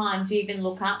of the times you even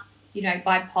look up, you know,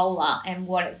 bipolar and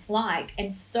what it's like,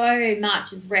 and so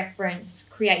much is referenced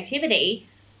creativity.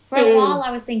 For a while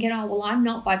I was thinking, oh, well, I'm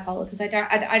not bipolar because I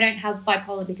don't have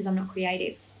bipolar because I'm not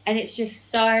creative. And it's just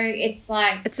so, it's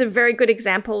like, it's a very good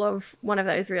example of one of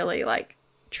those really, like,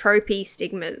 tropey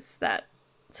stigmas that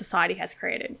society has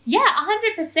created. Yeah,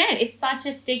 100%. It's such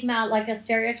a stigma, like a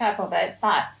stereotype of it.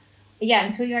 But yeah,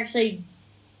 until you actually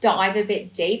dive a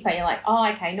bit deeper, you're like, oh,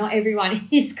 okay, not everyone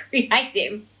is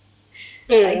creative.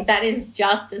 Like, that is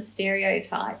just a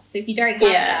stereotype. So if you don't have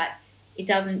that, it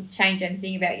doesn't change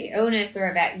anything about your illness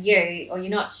or about you, or you're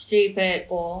not stupid,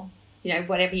 or, you know,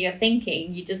 whatever you're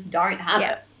thinking, you just don't have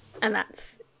it. And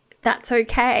that's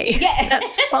okay. Yeah.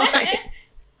 That's fine.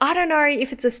 I don't know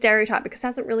if it's a stereotype, because it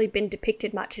hasn't really been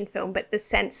depicted much in film, but the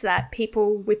sense that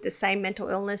people with the same mental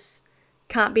illness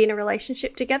can't be in a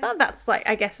relationship together, that's, like,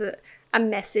 I guess a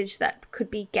message that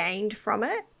could be gained from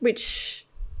it, which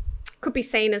could be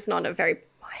seen as not a very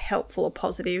helpful or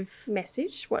positive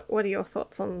message. What are your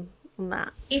thoughts on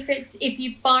that? If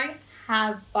you both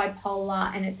have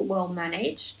bipolar and it's well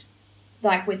managed,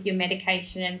 like with your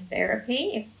medication and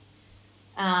therapy,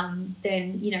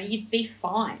 then, you know, you'd be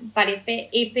fine. But if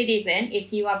it isn't,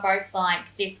 if you are both like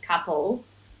this couple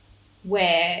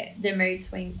where the mood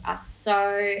swings are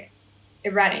so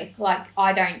erratic, like,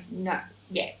 I don't know,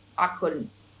 I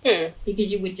couldn't.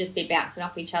 Because you would just be bouncing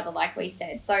off each other, like we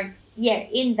said. So, yeah,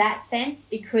 in that sense,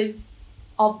 because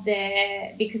of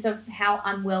how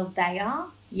unwell they are,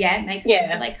 it makes sense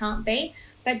that they can't be.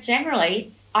 But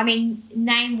generally, I mean,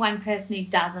 name one person who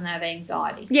doesn't have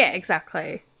anxiety. Yeah,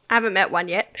 exactly. I haven't met one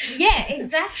yet. Yeah,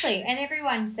 exactly. And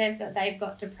everyone says that they've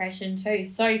got depression too.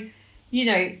 So, you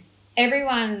know,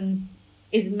 everyone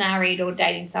is married or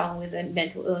dating someone with a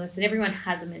mental illness, and everyone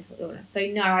has a mental illness. So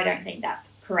no, I don't think that's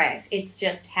correct. It's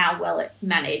just how well it's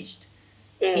managed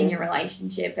in your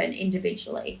relationship and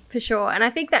individually. For sure. And I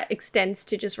think that extends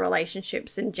to just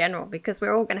relationships in general, because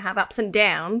we're all going to have ups and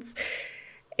downs.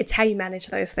 It's how you manage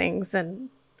those things and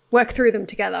work through them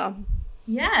together.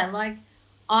 Yeah, like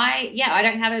I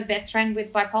don't have a best friend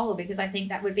with bipolar because I think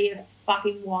that would be a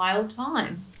fucking wild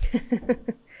time.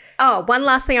 Oh, one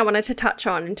last thing I wanted to touch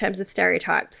on in terms of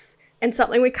stereotypes, and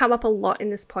something we come up a lot in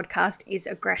this podcast, is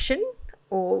aggression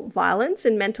or violence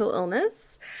in mental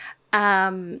illness.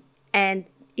 And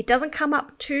it doesn't come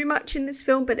up too much in this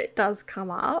film, but it does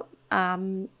come up.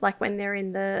 Like when they're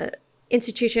in the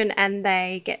institution and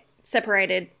they get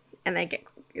separated and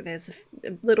there's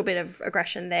a little bit of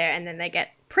aggression there, and then they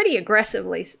get pretty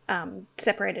aggressively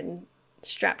separated and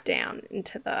strapped down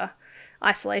into the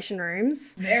isolation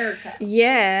rooms. America.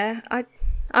 Yeah.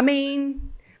 I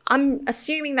mean, I'm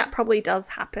assuming that probably does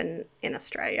happen in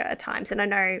Australia at times. And I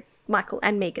know Michael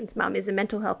and Megan's mum is a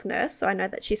mental health nurse, so I know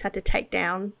that she's had to take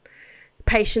down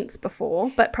patients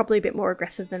before, but probably a bit more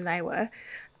aggressive than they were.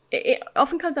 It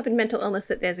often comes up in mental illness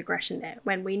that there's aggression there,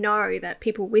 when we know that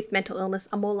people with mental illness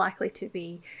are more likely to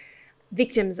be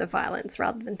victims of violence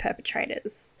rather than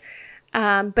perpetrators.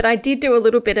 But I did do a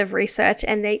little bit of research,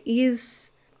 and there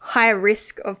is higher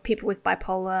risk of people with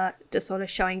bipolar disorder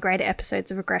showing greater episodes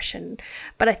of aggression.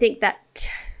 But I think that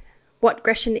what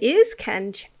aggression is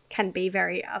can be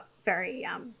very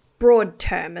broad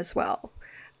term as well.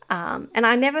 And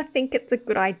I never think it's a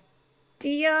good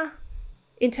idea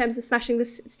in terms of smashing the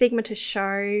stigma to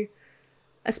show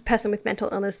a person with mental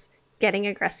illness getting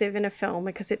aggressive in a film,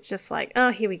 because it's just like, oh,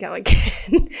 here we go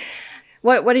again.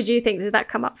 What did you think? Did that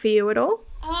come up for you at all?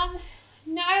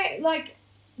 No, like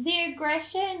the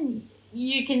aggression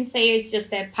you can see is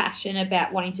just their passion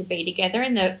about wanting to be together,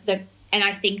 and and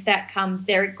I think that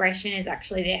their aggression is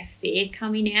actually their fear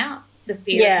coming out, the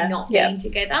fear of not being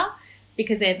together,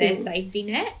 because they're their safety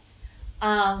nets.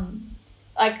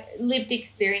 Like lived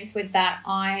experience with that,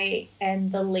 I am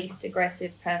the least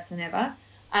aggressive person ever,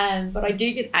 but I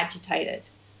do get agitated.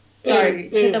 So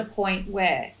to the point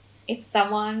where if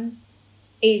someone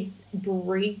is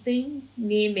breathing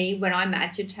near me when I'm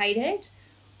agitated,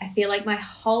 I feel like my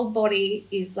whole body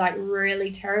is like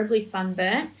really terribly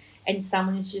sunburnt, and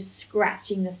someone is just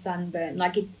scratching the sunburn.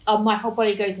 Like my whole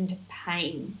body goes into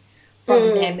pain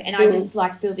from them, and I just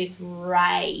like feel this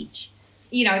rage.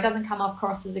 You know, it doesn't come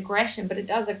across as aggression, but it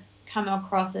does come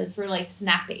across as really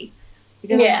snappy.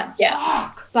 Because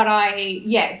fuck. But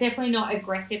definitely not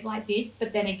aggressive like this.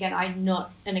 But then again, I'm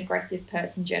not an aggressive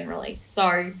person generally.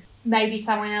 So maybe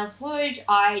someone else would.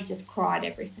 I just cried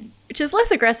everything. Which is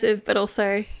less aggressive, but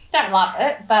also... Don't love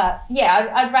it, but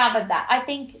yeah, I'd rather that. I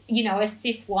think, you know, a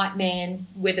cis white man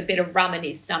with a bit of rum in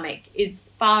his stomach is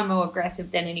far more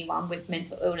aggressive than anyone with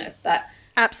mental illness. But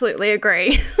absolutely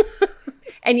agree.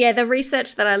 And yeah, the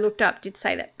research that I looked up did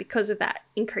say that because of that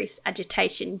increased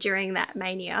agitation during that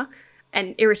mania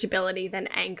and irritability, then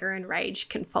anger and rage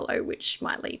can follow, which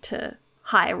might lead to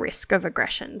higher risk of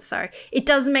aggression. So it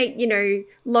does make, you know,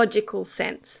 logical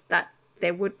sense that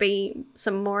there would be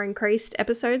some more increased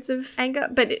episodes of anger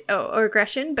or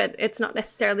aggression, but it's not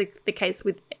necessarily the case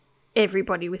with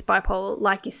everybody with bipolar.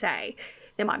 Like you say,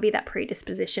 there might be that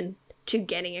predisposition to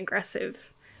getting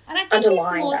aggressive. And I think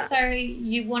it's more so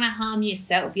you want to harm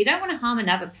yourself. You don't want to harm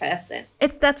another person.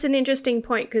 That's an interesting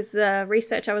point, because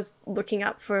research I was looking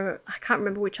up for, I can't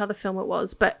remember which other film it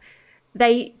was, but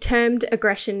they termed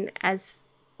aggression as,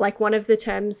 like, one of the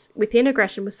terms within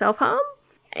aggression was self-harm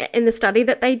in the study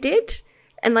that they did.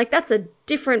 And, like, that's a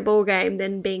different ballgame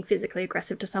than being physically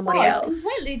aggressive to somebody else. It's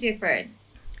completely different.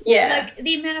 Yeah. Like,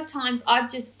 the amount of times I've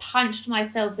just punched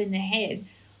myself in the head.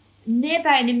 Never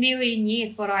in a million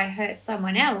years would I hurt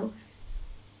someone else,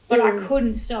 but I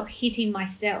couldn't stop hitting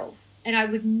myself. And I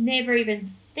would never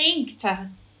even think to,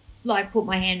 like, put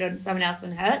my hand on someone else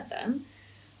and hurt them.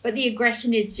 But the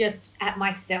aggression is just at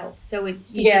myself. So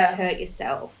it's you just hurt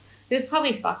yourself. There's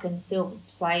probably fucking Silver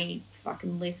Play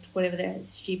fucking List, whatever their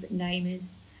stupid name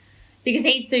is. Because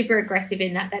he's super aggressive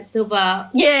in that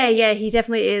Silver... Yeah, he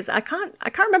definitely is. I can't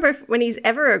remember when he's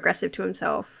ever aggressive to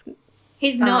himself.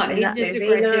 He's not. He's just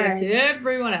aggressive to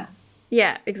everyone else.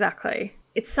 Yeah, exactly.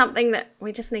 It's something that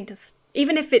we just need to...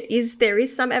 Even if there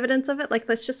is some evidence of it, like,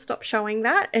 let's just stop showing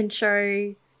that and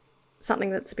show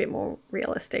something that's a bit more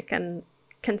realistic and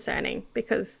concerning,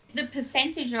 because... The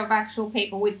percentage of actual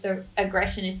people with the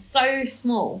aggression is so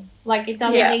small. Like, it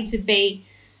doesn't need to be...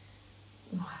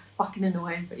 Oh, it's fucking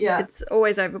annoying, but yeah. It's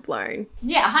always overblown.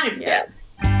 Yeah, 100%. Yeah.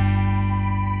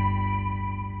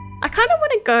 I kind of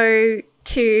want to go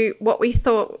to what we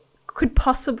thought could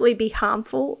possibly be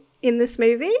harmful in this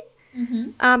movie,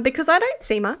 because I don't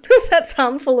see much that's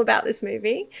harmful about this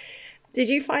movie. Did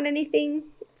you find anything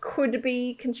could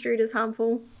be construed as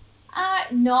harmful?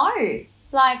 No.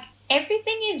 Like,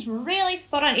 everything is really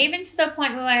spot on, even to the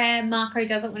point where Marco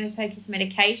doesn't want to take his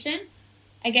medication.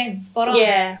 Again, spot on.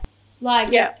 Yeah.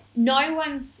 Like, no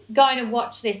one's going to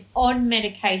watch this on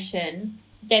medication,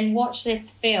 then watch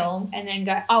this film and then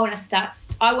go, I want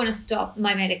to stop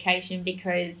my medication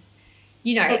because,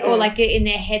 you know, or like get in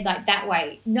their head like that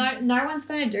way. No one's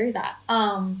going to do that.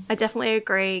 I definitely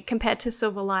agree, compared to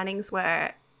Silver Linings,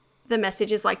 where the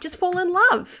message is like, just fall in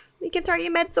love. You can throw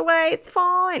your meds away. It's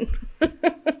fine.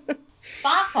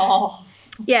 Fuck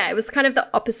off. Yeah, it was kind of the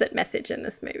opposite message in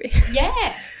this movie.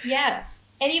 Yeah.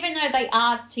 And even though they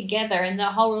are together and the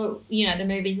whole, you know, the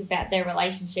movie's about their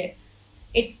relationship,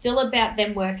 it's still about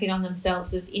them working on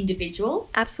themselves as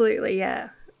individuals. Absolutely, yeah.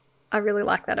 I really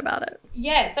like that about it.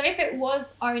 Yeah, so if it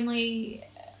was only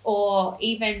or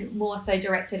even more so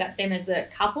directed at them as a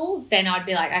couple, then I'd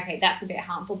be like, okay, that's a bit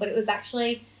harmful. But it was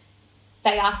actually,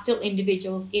 they are still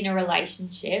individuals in a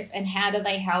relationship, and how do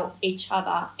they help each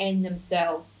other and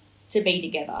themselves to be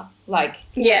together? Like,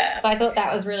 Yeah. so I thought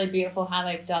that was really beautiful how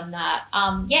they've done that.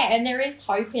 And there is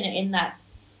hope in it, in that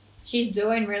she's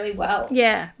doing really well.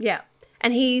 Yeah.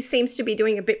 And he seems to be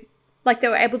doing a bit, like they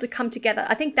were able to come together.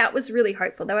 I think that was really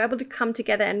hopeful. They were able to come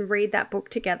together and read that book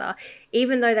together,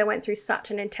 even though they went through such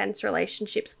an intense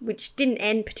relationships, which didn't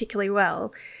end particularly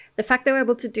well. The fact they were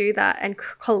able to do that and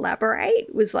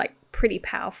collaborate was like pretty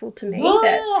powerful to me.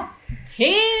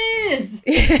 Tears!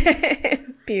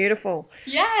 Beautiful.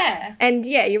 Yeah. And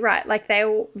yeah, you're right. Like, they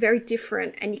were very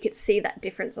different, and you could see that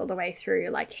difference all the way through.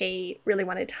 Like, he really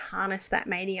wanted to harness that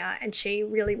mania, and she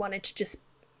really wanted to just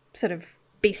sort of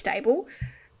be stable.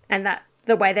 And that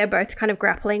the way they're both kind of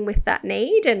grappling with that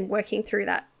need and working through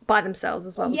that by themselves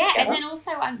as well. Yeah, as and then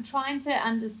also I'm trying to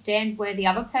understand where the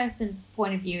other person's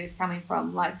point of view is coming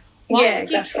from. Like, why would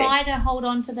you try to hold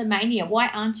on to the mania? Why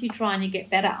aren't you trying to get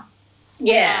better?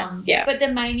 Yeah. But the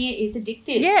mania is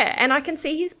addictive. Yeah, and I can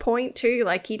see his point too.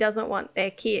 Like, he doesn't want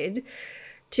their kid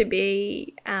to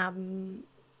be,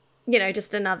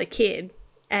 just another kid,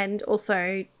 and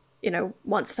also,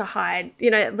 wants to hide.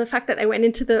 The fact that they went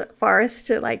into the forest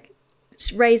to like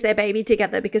raise their baby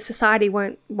together because society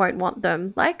won't want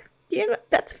them. Like,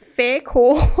 that's fair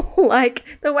call. Like,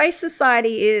 the way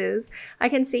society is, I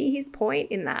can see his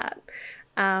point in that.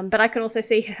 But I can also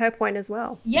see her point as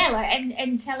well. Yeah, like,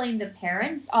 and telling the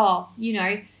parents, you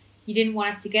didn't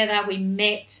want us together. We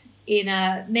met in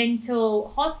a mental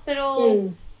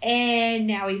hospital and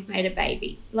now he's made a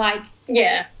baby. Like,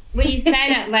 Yeah. when you say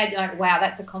that loud, you're like, wow,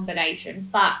 that's a combination.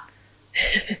 But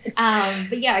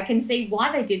yeah, I can see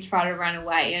why they did try to run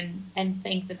away and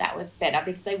think that was better,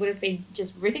 because they would have been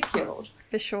just ridiculed.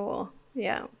 For sure,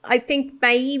 yeah. I think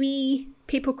maybe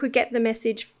people could get the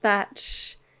message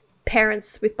that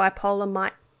parents with bipolar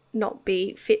might not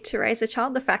be fit to raise a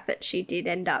child. The fact that she did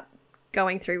end up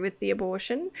going through with the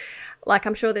abortion. Like,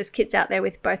 I'm sure there's kids out there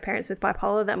with both parents with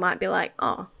bipolar that might be like,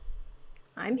 oh,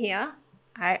 I'm here.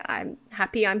 I'm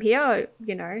happy I'm here,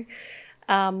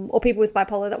 or people with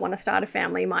bipolar that want to start a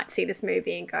family might see this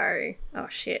movie and go, oh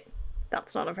shit,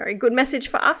 that's not a very good message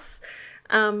for us.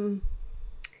 But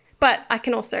I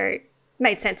can also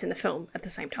made sense in the film at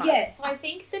the same time. Yeah, so I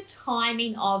think the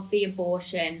timing of the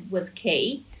abortion was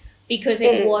key, because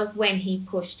it was when he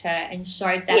pushed her and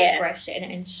showed that aggression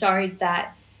and showed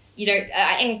that,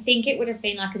 I think it would have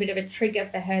been like a bit of a trigger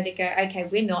for her to go, okay,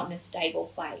 we're not in a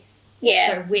stable place.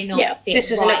 Yeah. So we're not fit This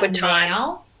isn't right a good time.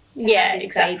 now. Yeah, this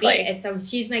exactly. baby. And so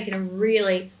she's making a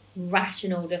really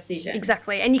rational decision.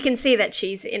 Exactly. And you can see that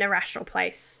she's in a rational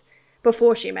place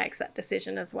before she makes that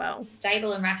decision as well.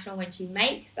 Stable and rational when she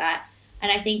makes that.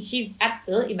 And I think she's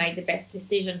absolutely made the best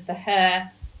decision for her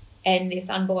and this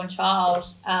unborn child.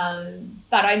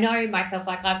 But I know myself,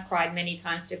 like, I've cried many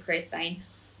times to Chris saying,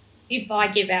 if I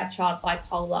give our child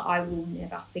bipolar, I will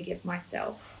never forgive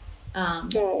myself.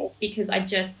 Because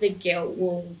the guilt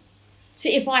will... So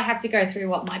if I have to go through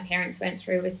what my parents went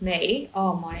through with me,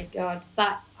 oh my God.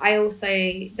 But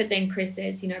then Chris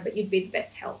says, but you'd be the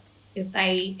best help. If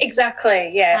they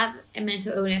have a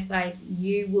mental illness, like,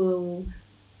 you will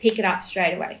pick it up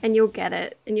straight away. And you'll get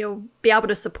it, and you'll be able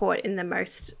to support in the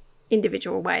most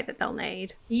individual way that they'll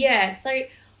need. Yeah, so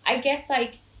I guess,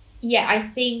 I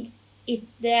think if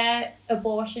their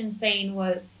abortion scene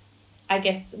was, I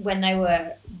guess, when they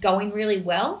were going really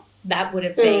well, that would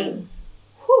have been,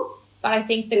 whew. But I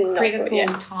think the critical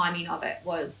timing of it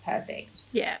was perfect.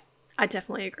 Yeah, I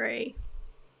definitely agree.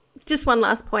 Just one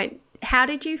last point. How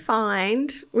did you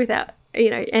find, without,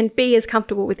 and be as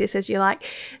comfortable with this as you like,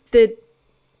 the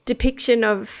depiction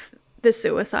of the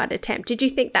suicide attempt, did you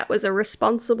think that was a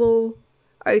responsible,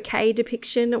 okay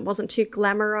depiction? It wasn't too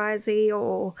glamorizing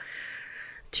or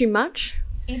too much?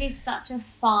 It is such a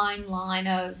fine line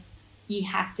of you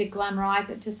have to glamorize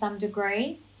it to some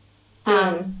degree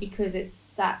because it's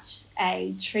such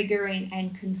a triggering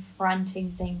and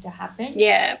confronting thing to happen.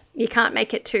 Yeah, you can't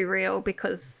make it too real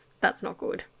because that's not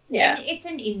good. Yeah. And it's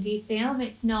an indie film.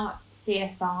 It's not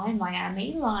CSI in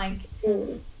Miami.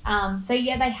 So,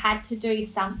 yeah, they had to do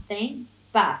something,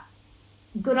 but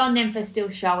good on them for still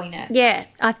showing it. Yeah,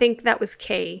 I think that was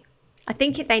key. I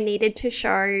think they needed to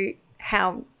show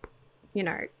how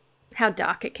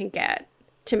dark it can get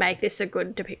to make this a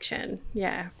good depiction.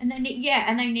 Yeah. And then,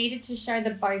 and they needed to show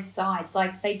the both sides.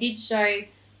 Like, they did show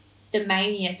the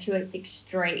mania to its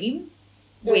extreme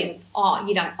with,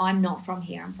 I'm not from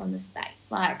here, I'm from the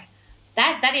States. Like,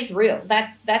 that is real.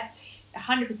 That's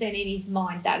 100% in his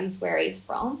mind, that is where he's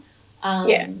from.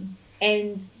 And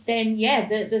then,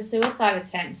 the suicide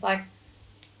attempts, like,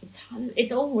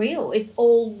 it's all real. It's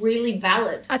all really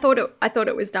valid. I thought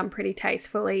it was done pretty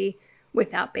tastefully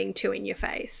without being too in your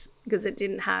face, because it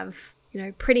didn't have,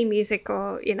 pretty music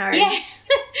or, Yeah.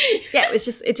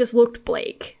 it just looked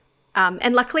bleak.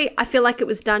 And luckily I feel like it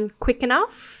was done quick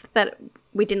enough that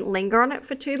we didn't linger on it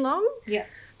for too long. Yeah.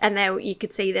 And then you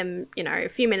could see them, a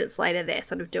few minutes later, they're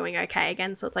sort of doing okay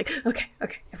again. So it's like, okay,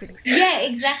 everything's fine. Yeah,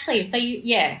 exactly. So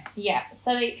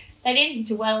So they didn't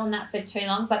dwell on that for too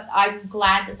long, but I'm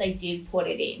glad that they did put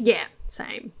it in. Yeah,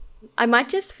 same. I might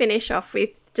just finish off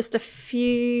with just a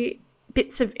few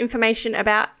bits of information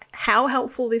about how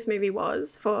helpful this movie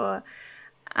was for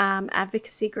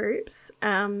advocacy groups.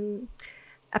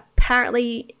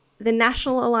 Apparently, the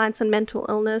National Alliance on Mental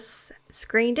Illness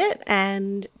screened it,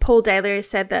 and Paul Daly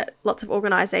said that lots of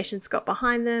organisations got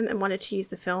behind them and wanted to use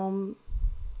the film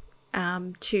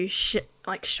to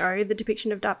show the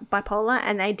depiction of bipolar,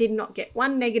 and they did not get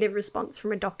one negative response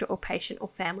from a doctor or patient or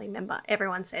family member.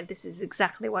 Everyone said this is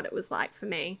exactly what it was like for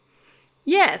me.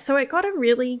 Yeah, so it got a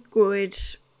really good,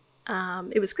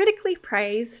 it was critically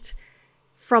praised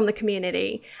from the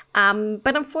community,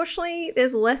 but unfortunately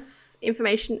there's less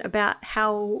information about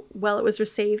how well it was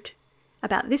received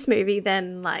about this movie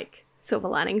than like Silver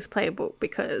Linings Playbook,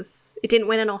 because it didn't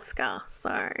win an Oscar.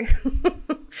 So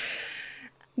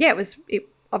yeah, it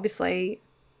obviously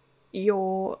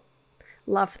your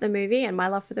love for the movie and my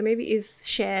love for the movie is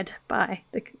shared by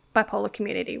the bipolar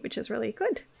community, which is really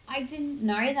good. I didn't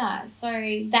know that.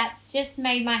 So that's just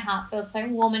made my heart feel so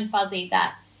warm and fuzzy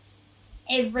that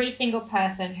every single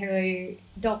person who,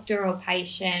 doctor or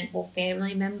patient or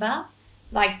family member,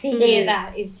 like to hear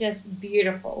that is just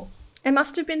beautiful. It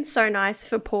must have been so nice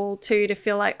for Paul too to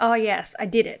feel like, oh yes, I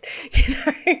did it.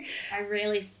 I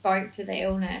really spoke to the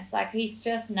illness. Like, he's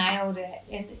just nailed it.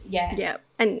 And yeah,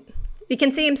 and you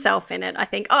can see himself in it, I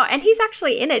think. Oh, and he's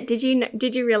actually in it. Did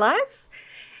you realize?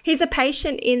 He's a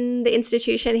patient in the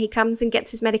institution. He comes and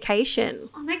gets his medication.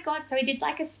 Oh my God. So he did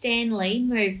like a Stan Lee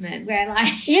movement where like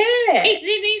he's in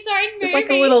his own movie. It's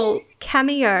like a little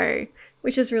cameo,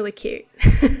 which is really cute.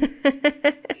 You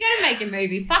gotta make a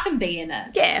movie. Fucking be in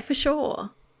it. Yeah, for sure.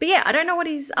 But yeah, I don't know what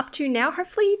he's up to now.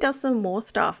 Hopefully he does some more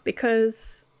stuff,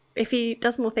 because if he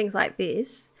does more things like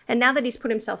this, and now that he's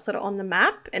put himself sort of on the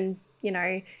map and,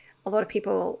 a lot of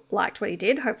people liked what he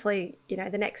did, hopefully,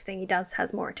 the next thing he does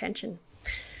has more attention.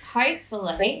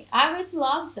 Hopefully. I would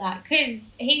love that,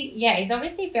 because he's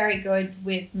obviously very good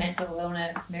with mental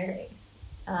illness movies.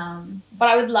 But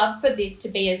I would love for this to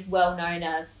be as well known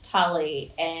as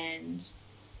Tully and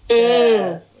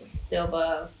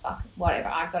Silver, whatever.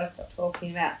 I've got to stop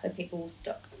talking about so people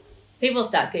start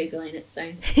Googling it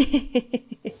soon.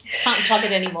 Can't plug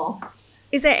it anymore.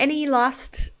 Is there any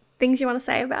last things you want to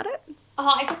say about it? Oh,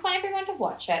 I just want everyone to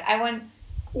watch it. I want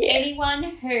anyone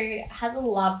who has a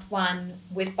loved one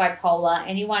with bipolar,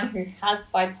 anyone who has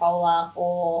bipolar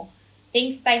or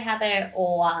thinks they have it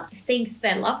or thinks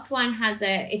their loved one has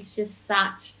it, it's just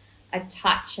such a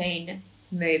touching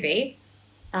movie.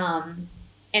 And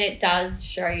it does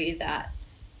show you that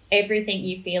everything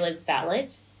you feel is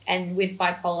valid. And with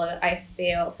bipolar, I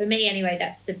feel, for me anyway,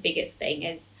 that's the biggest thing,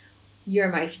 is your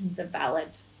emotions are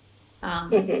valid.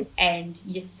 And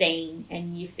you're seen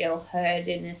and you feel heard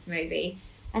in this movie.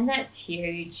 And that's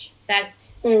huge.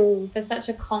 That's for such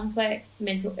a complex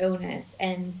mental illness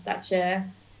and such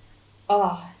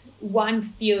one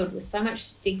field with so much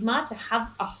stigma, to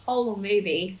have a whole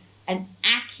movie, an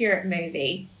accurate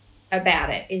movie about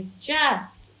it, is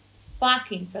just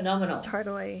fucking phenomenal.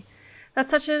 Totally.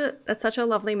 That's such a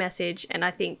lovely message, and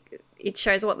I think it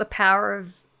shows what the power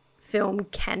of film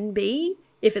can be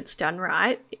if it's done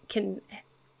right.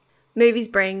 Movies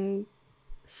bring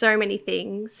so many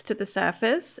things to the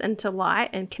surface and to light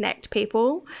and connect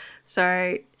people.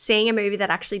 So seeing a movie that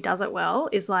actually does it well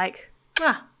is like,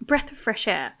 a breath of fresh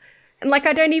air. And like,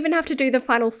 I don't even have to do the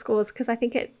final scores because I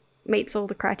think it meets all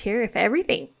the criteria for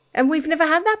everything. And we've never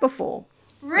had that before.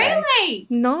 Really?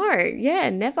 So, no, yeah,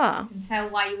 never. I can tell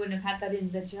why you wouldn't have had that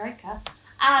in the Joker.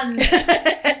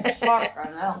 Fuck, I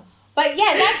know. But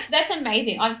yeah, that's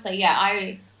amazing. Honestly, yeah,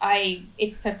 I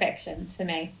it's perfection to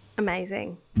me.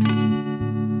 Amazing.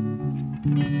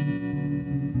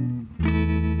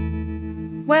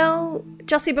 Well,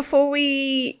 Jossie, before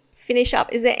we finish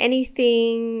up, is there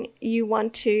anything you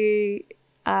want to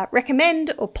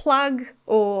recommend or plug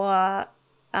or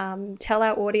tell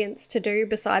our audience to do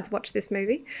besides watch this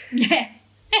movie?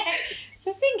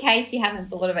 Just in case you haven't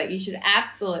thought of it, you should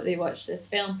absolutely watch this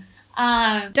film.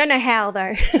 Don't know how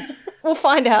though. We'll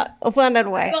find out. I'll find out a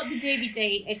way. I've got the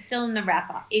DVD. It's still in the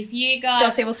wrapper. If you guys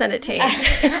Jossie will send it to you.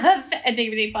 have a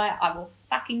DVD player, I will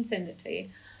fucking send it to you.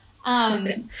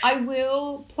 I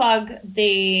will plug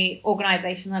the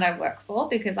organisation that I work for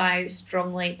because I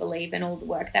strongly believe in all the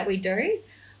work that we do.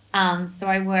 So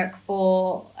I work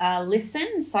for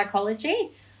Listen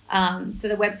Psychology. So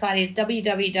the website is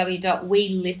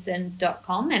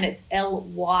www.welisten.com and it's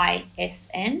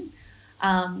LYSN.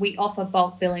 We offer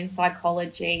bulk billing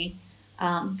psychology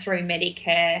through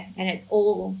Medicare, and it's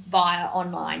all via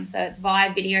online. So it's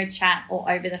via video chat or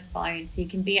over the phone. So you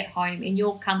can be at home in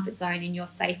your comfort zone, in your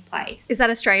safe place. Is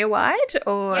that Australia-wide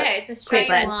or? Yeah, it's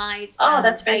Australia-wide. Oh,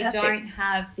 that's fantastic. They don't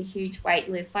have the huge wait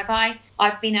list. Like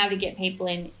I've been able to get people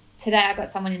in. Today I got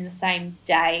someone in the same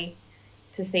day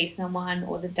to see someone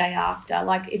or the day after.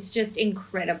 Like, it's just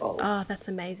incredible. Oh, that's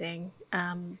amazing.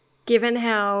 Given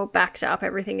how backed up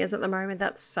everything is at the moment,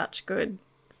 that's such good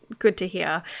to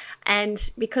hear.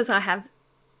 And because I have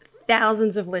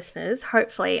thousands of listeners,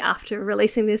 hopefully after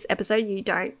releasing this episode you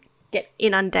don't get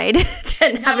inundated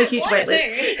and have a huge wait list.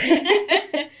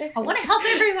 I want to help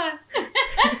everyone.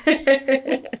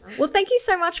 Well, thank you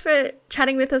so much for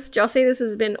chatting with us, Jossie. This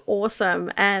has been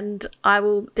awesome, and I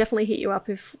will definitely hit you up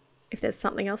if there's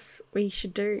something else we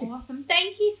should do. Awesome.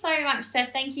 Thank you so much,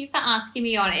 Steph. Thank you for asking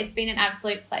me on. It's been an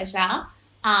absolute pleasure.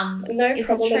 It's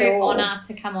a true honour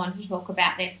to come on to talk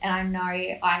about this, and I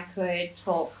know I could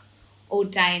talk all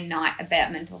day and night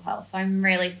about mental health, so I'm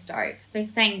really stoked. So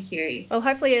thank you. Well,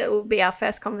 hopefully it will be our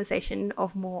first conversation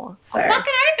of more. So I fucking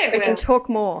hope it will. We can talk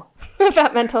more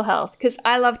about mental health because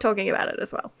I love talking about it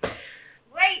as well.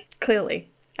 Great. Clearly.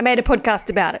 I made a podcast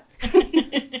about it.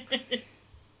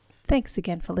 Thanks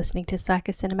again for listening to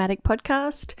Psychocinematic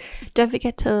Podcast. Don't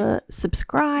forget to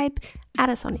subscribe, add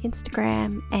us on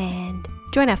Instagram, and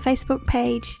join our Facebook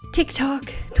page, TikTok,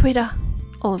 Twitter,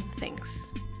 all of the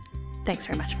things. Thanks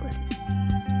very much for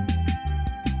listening.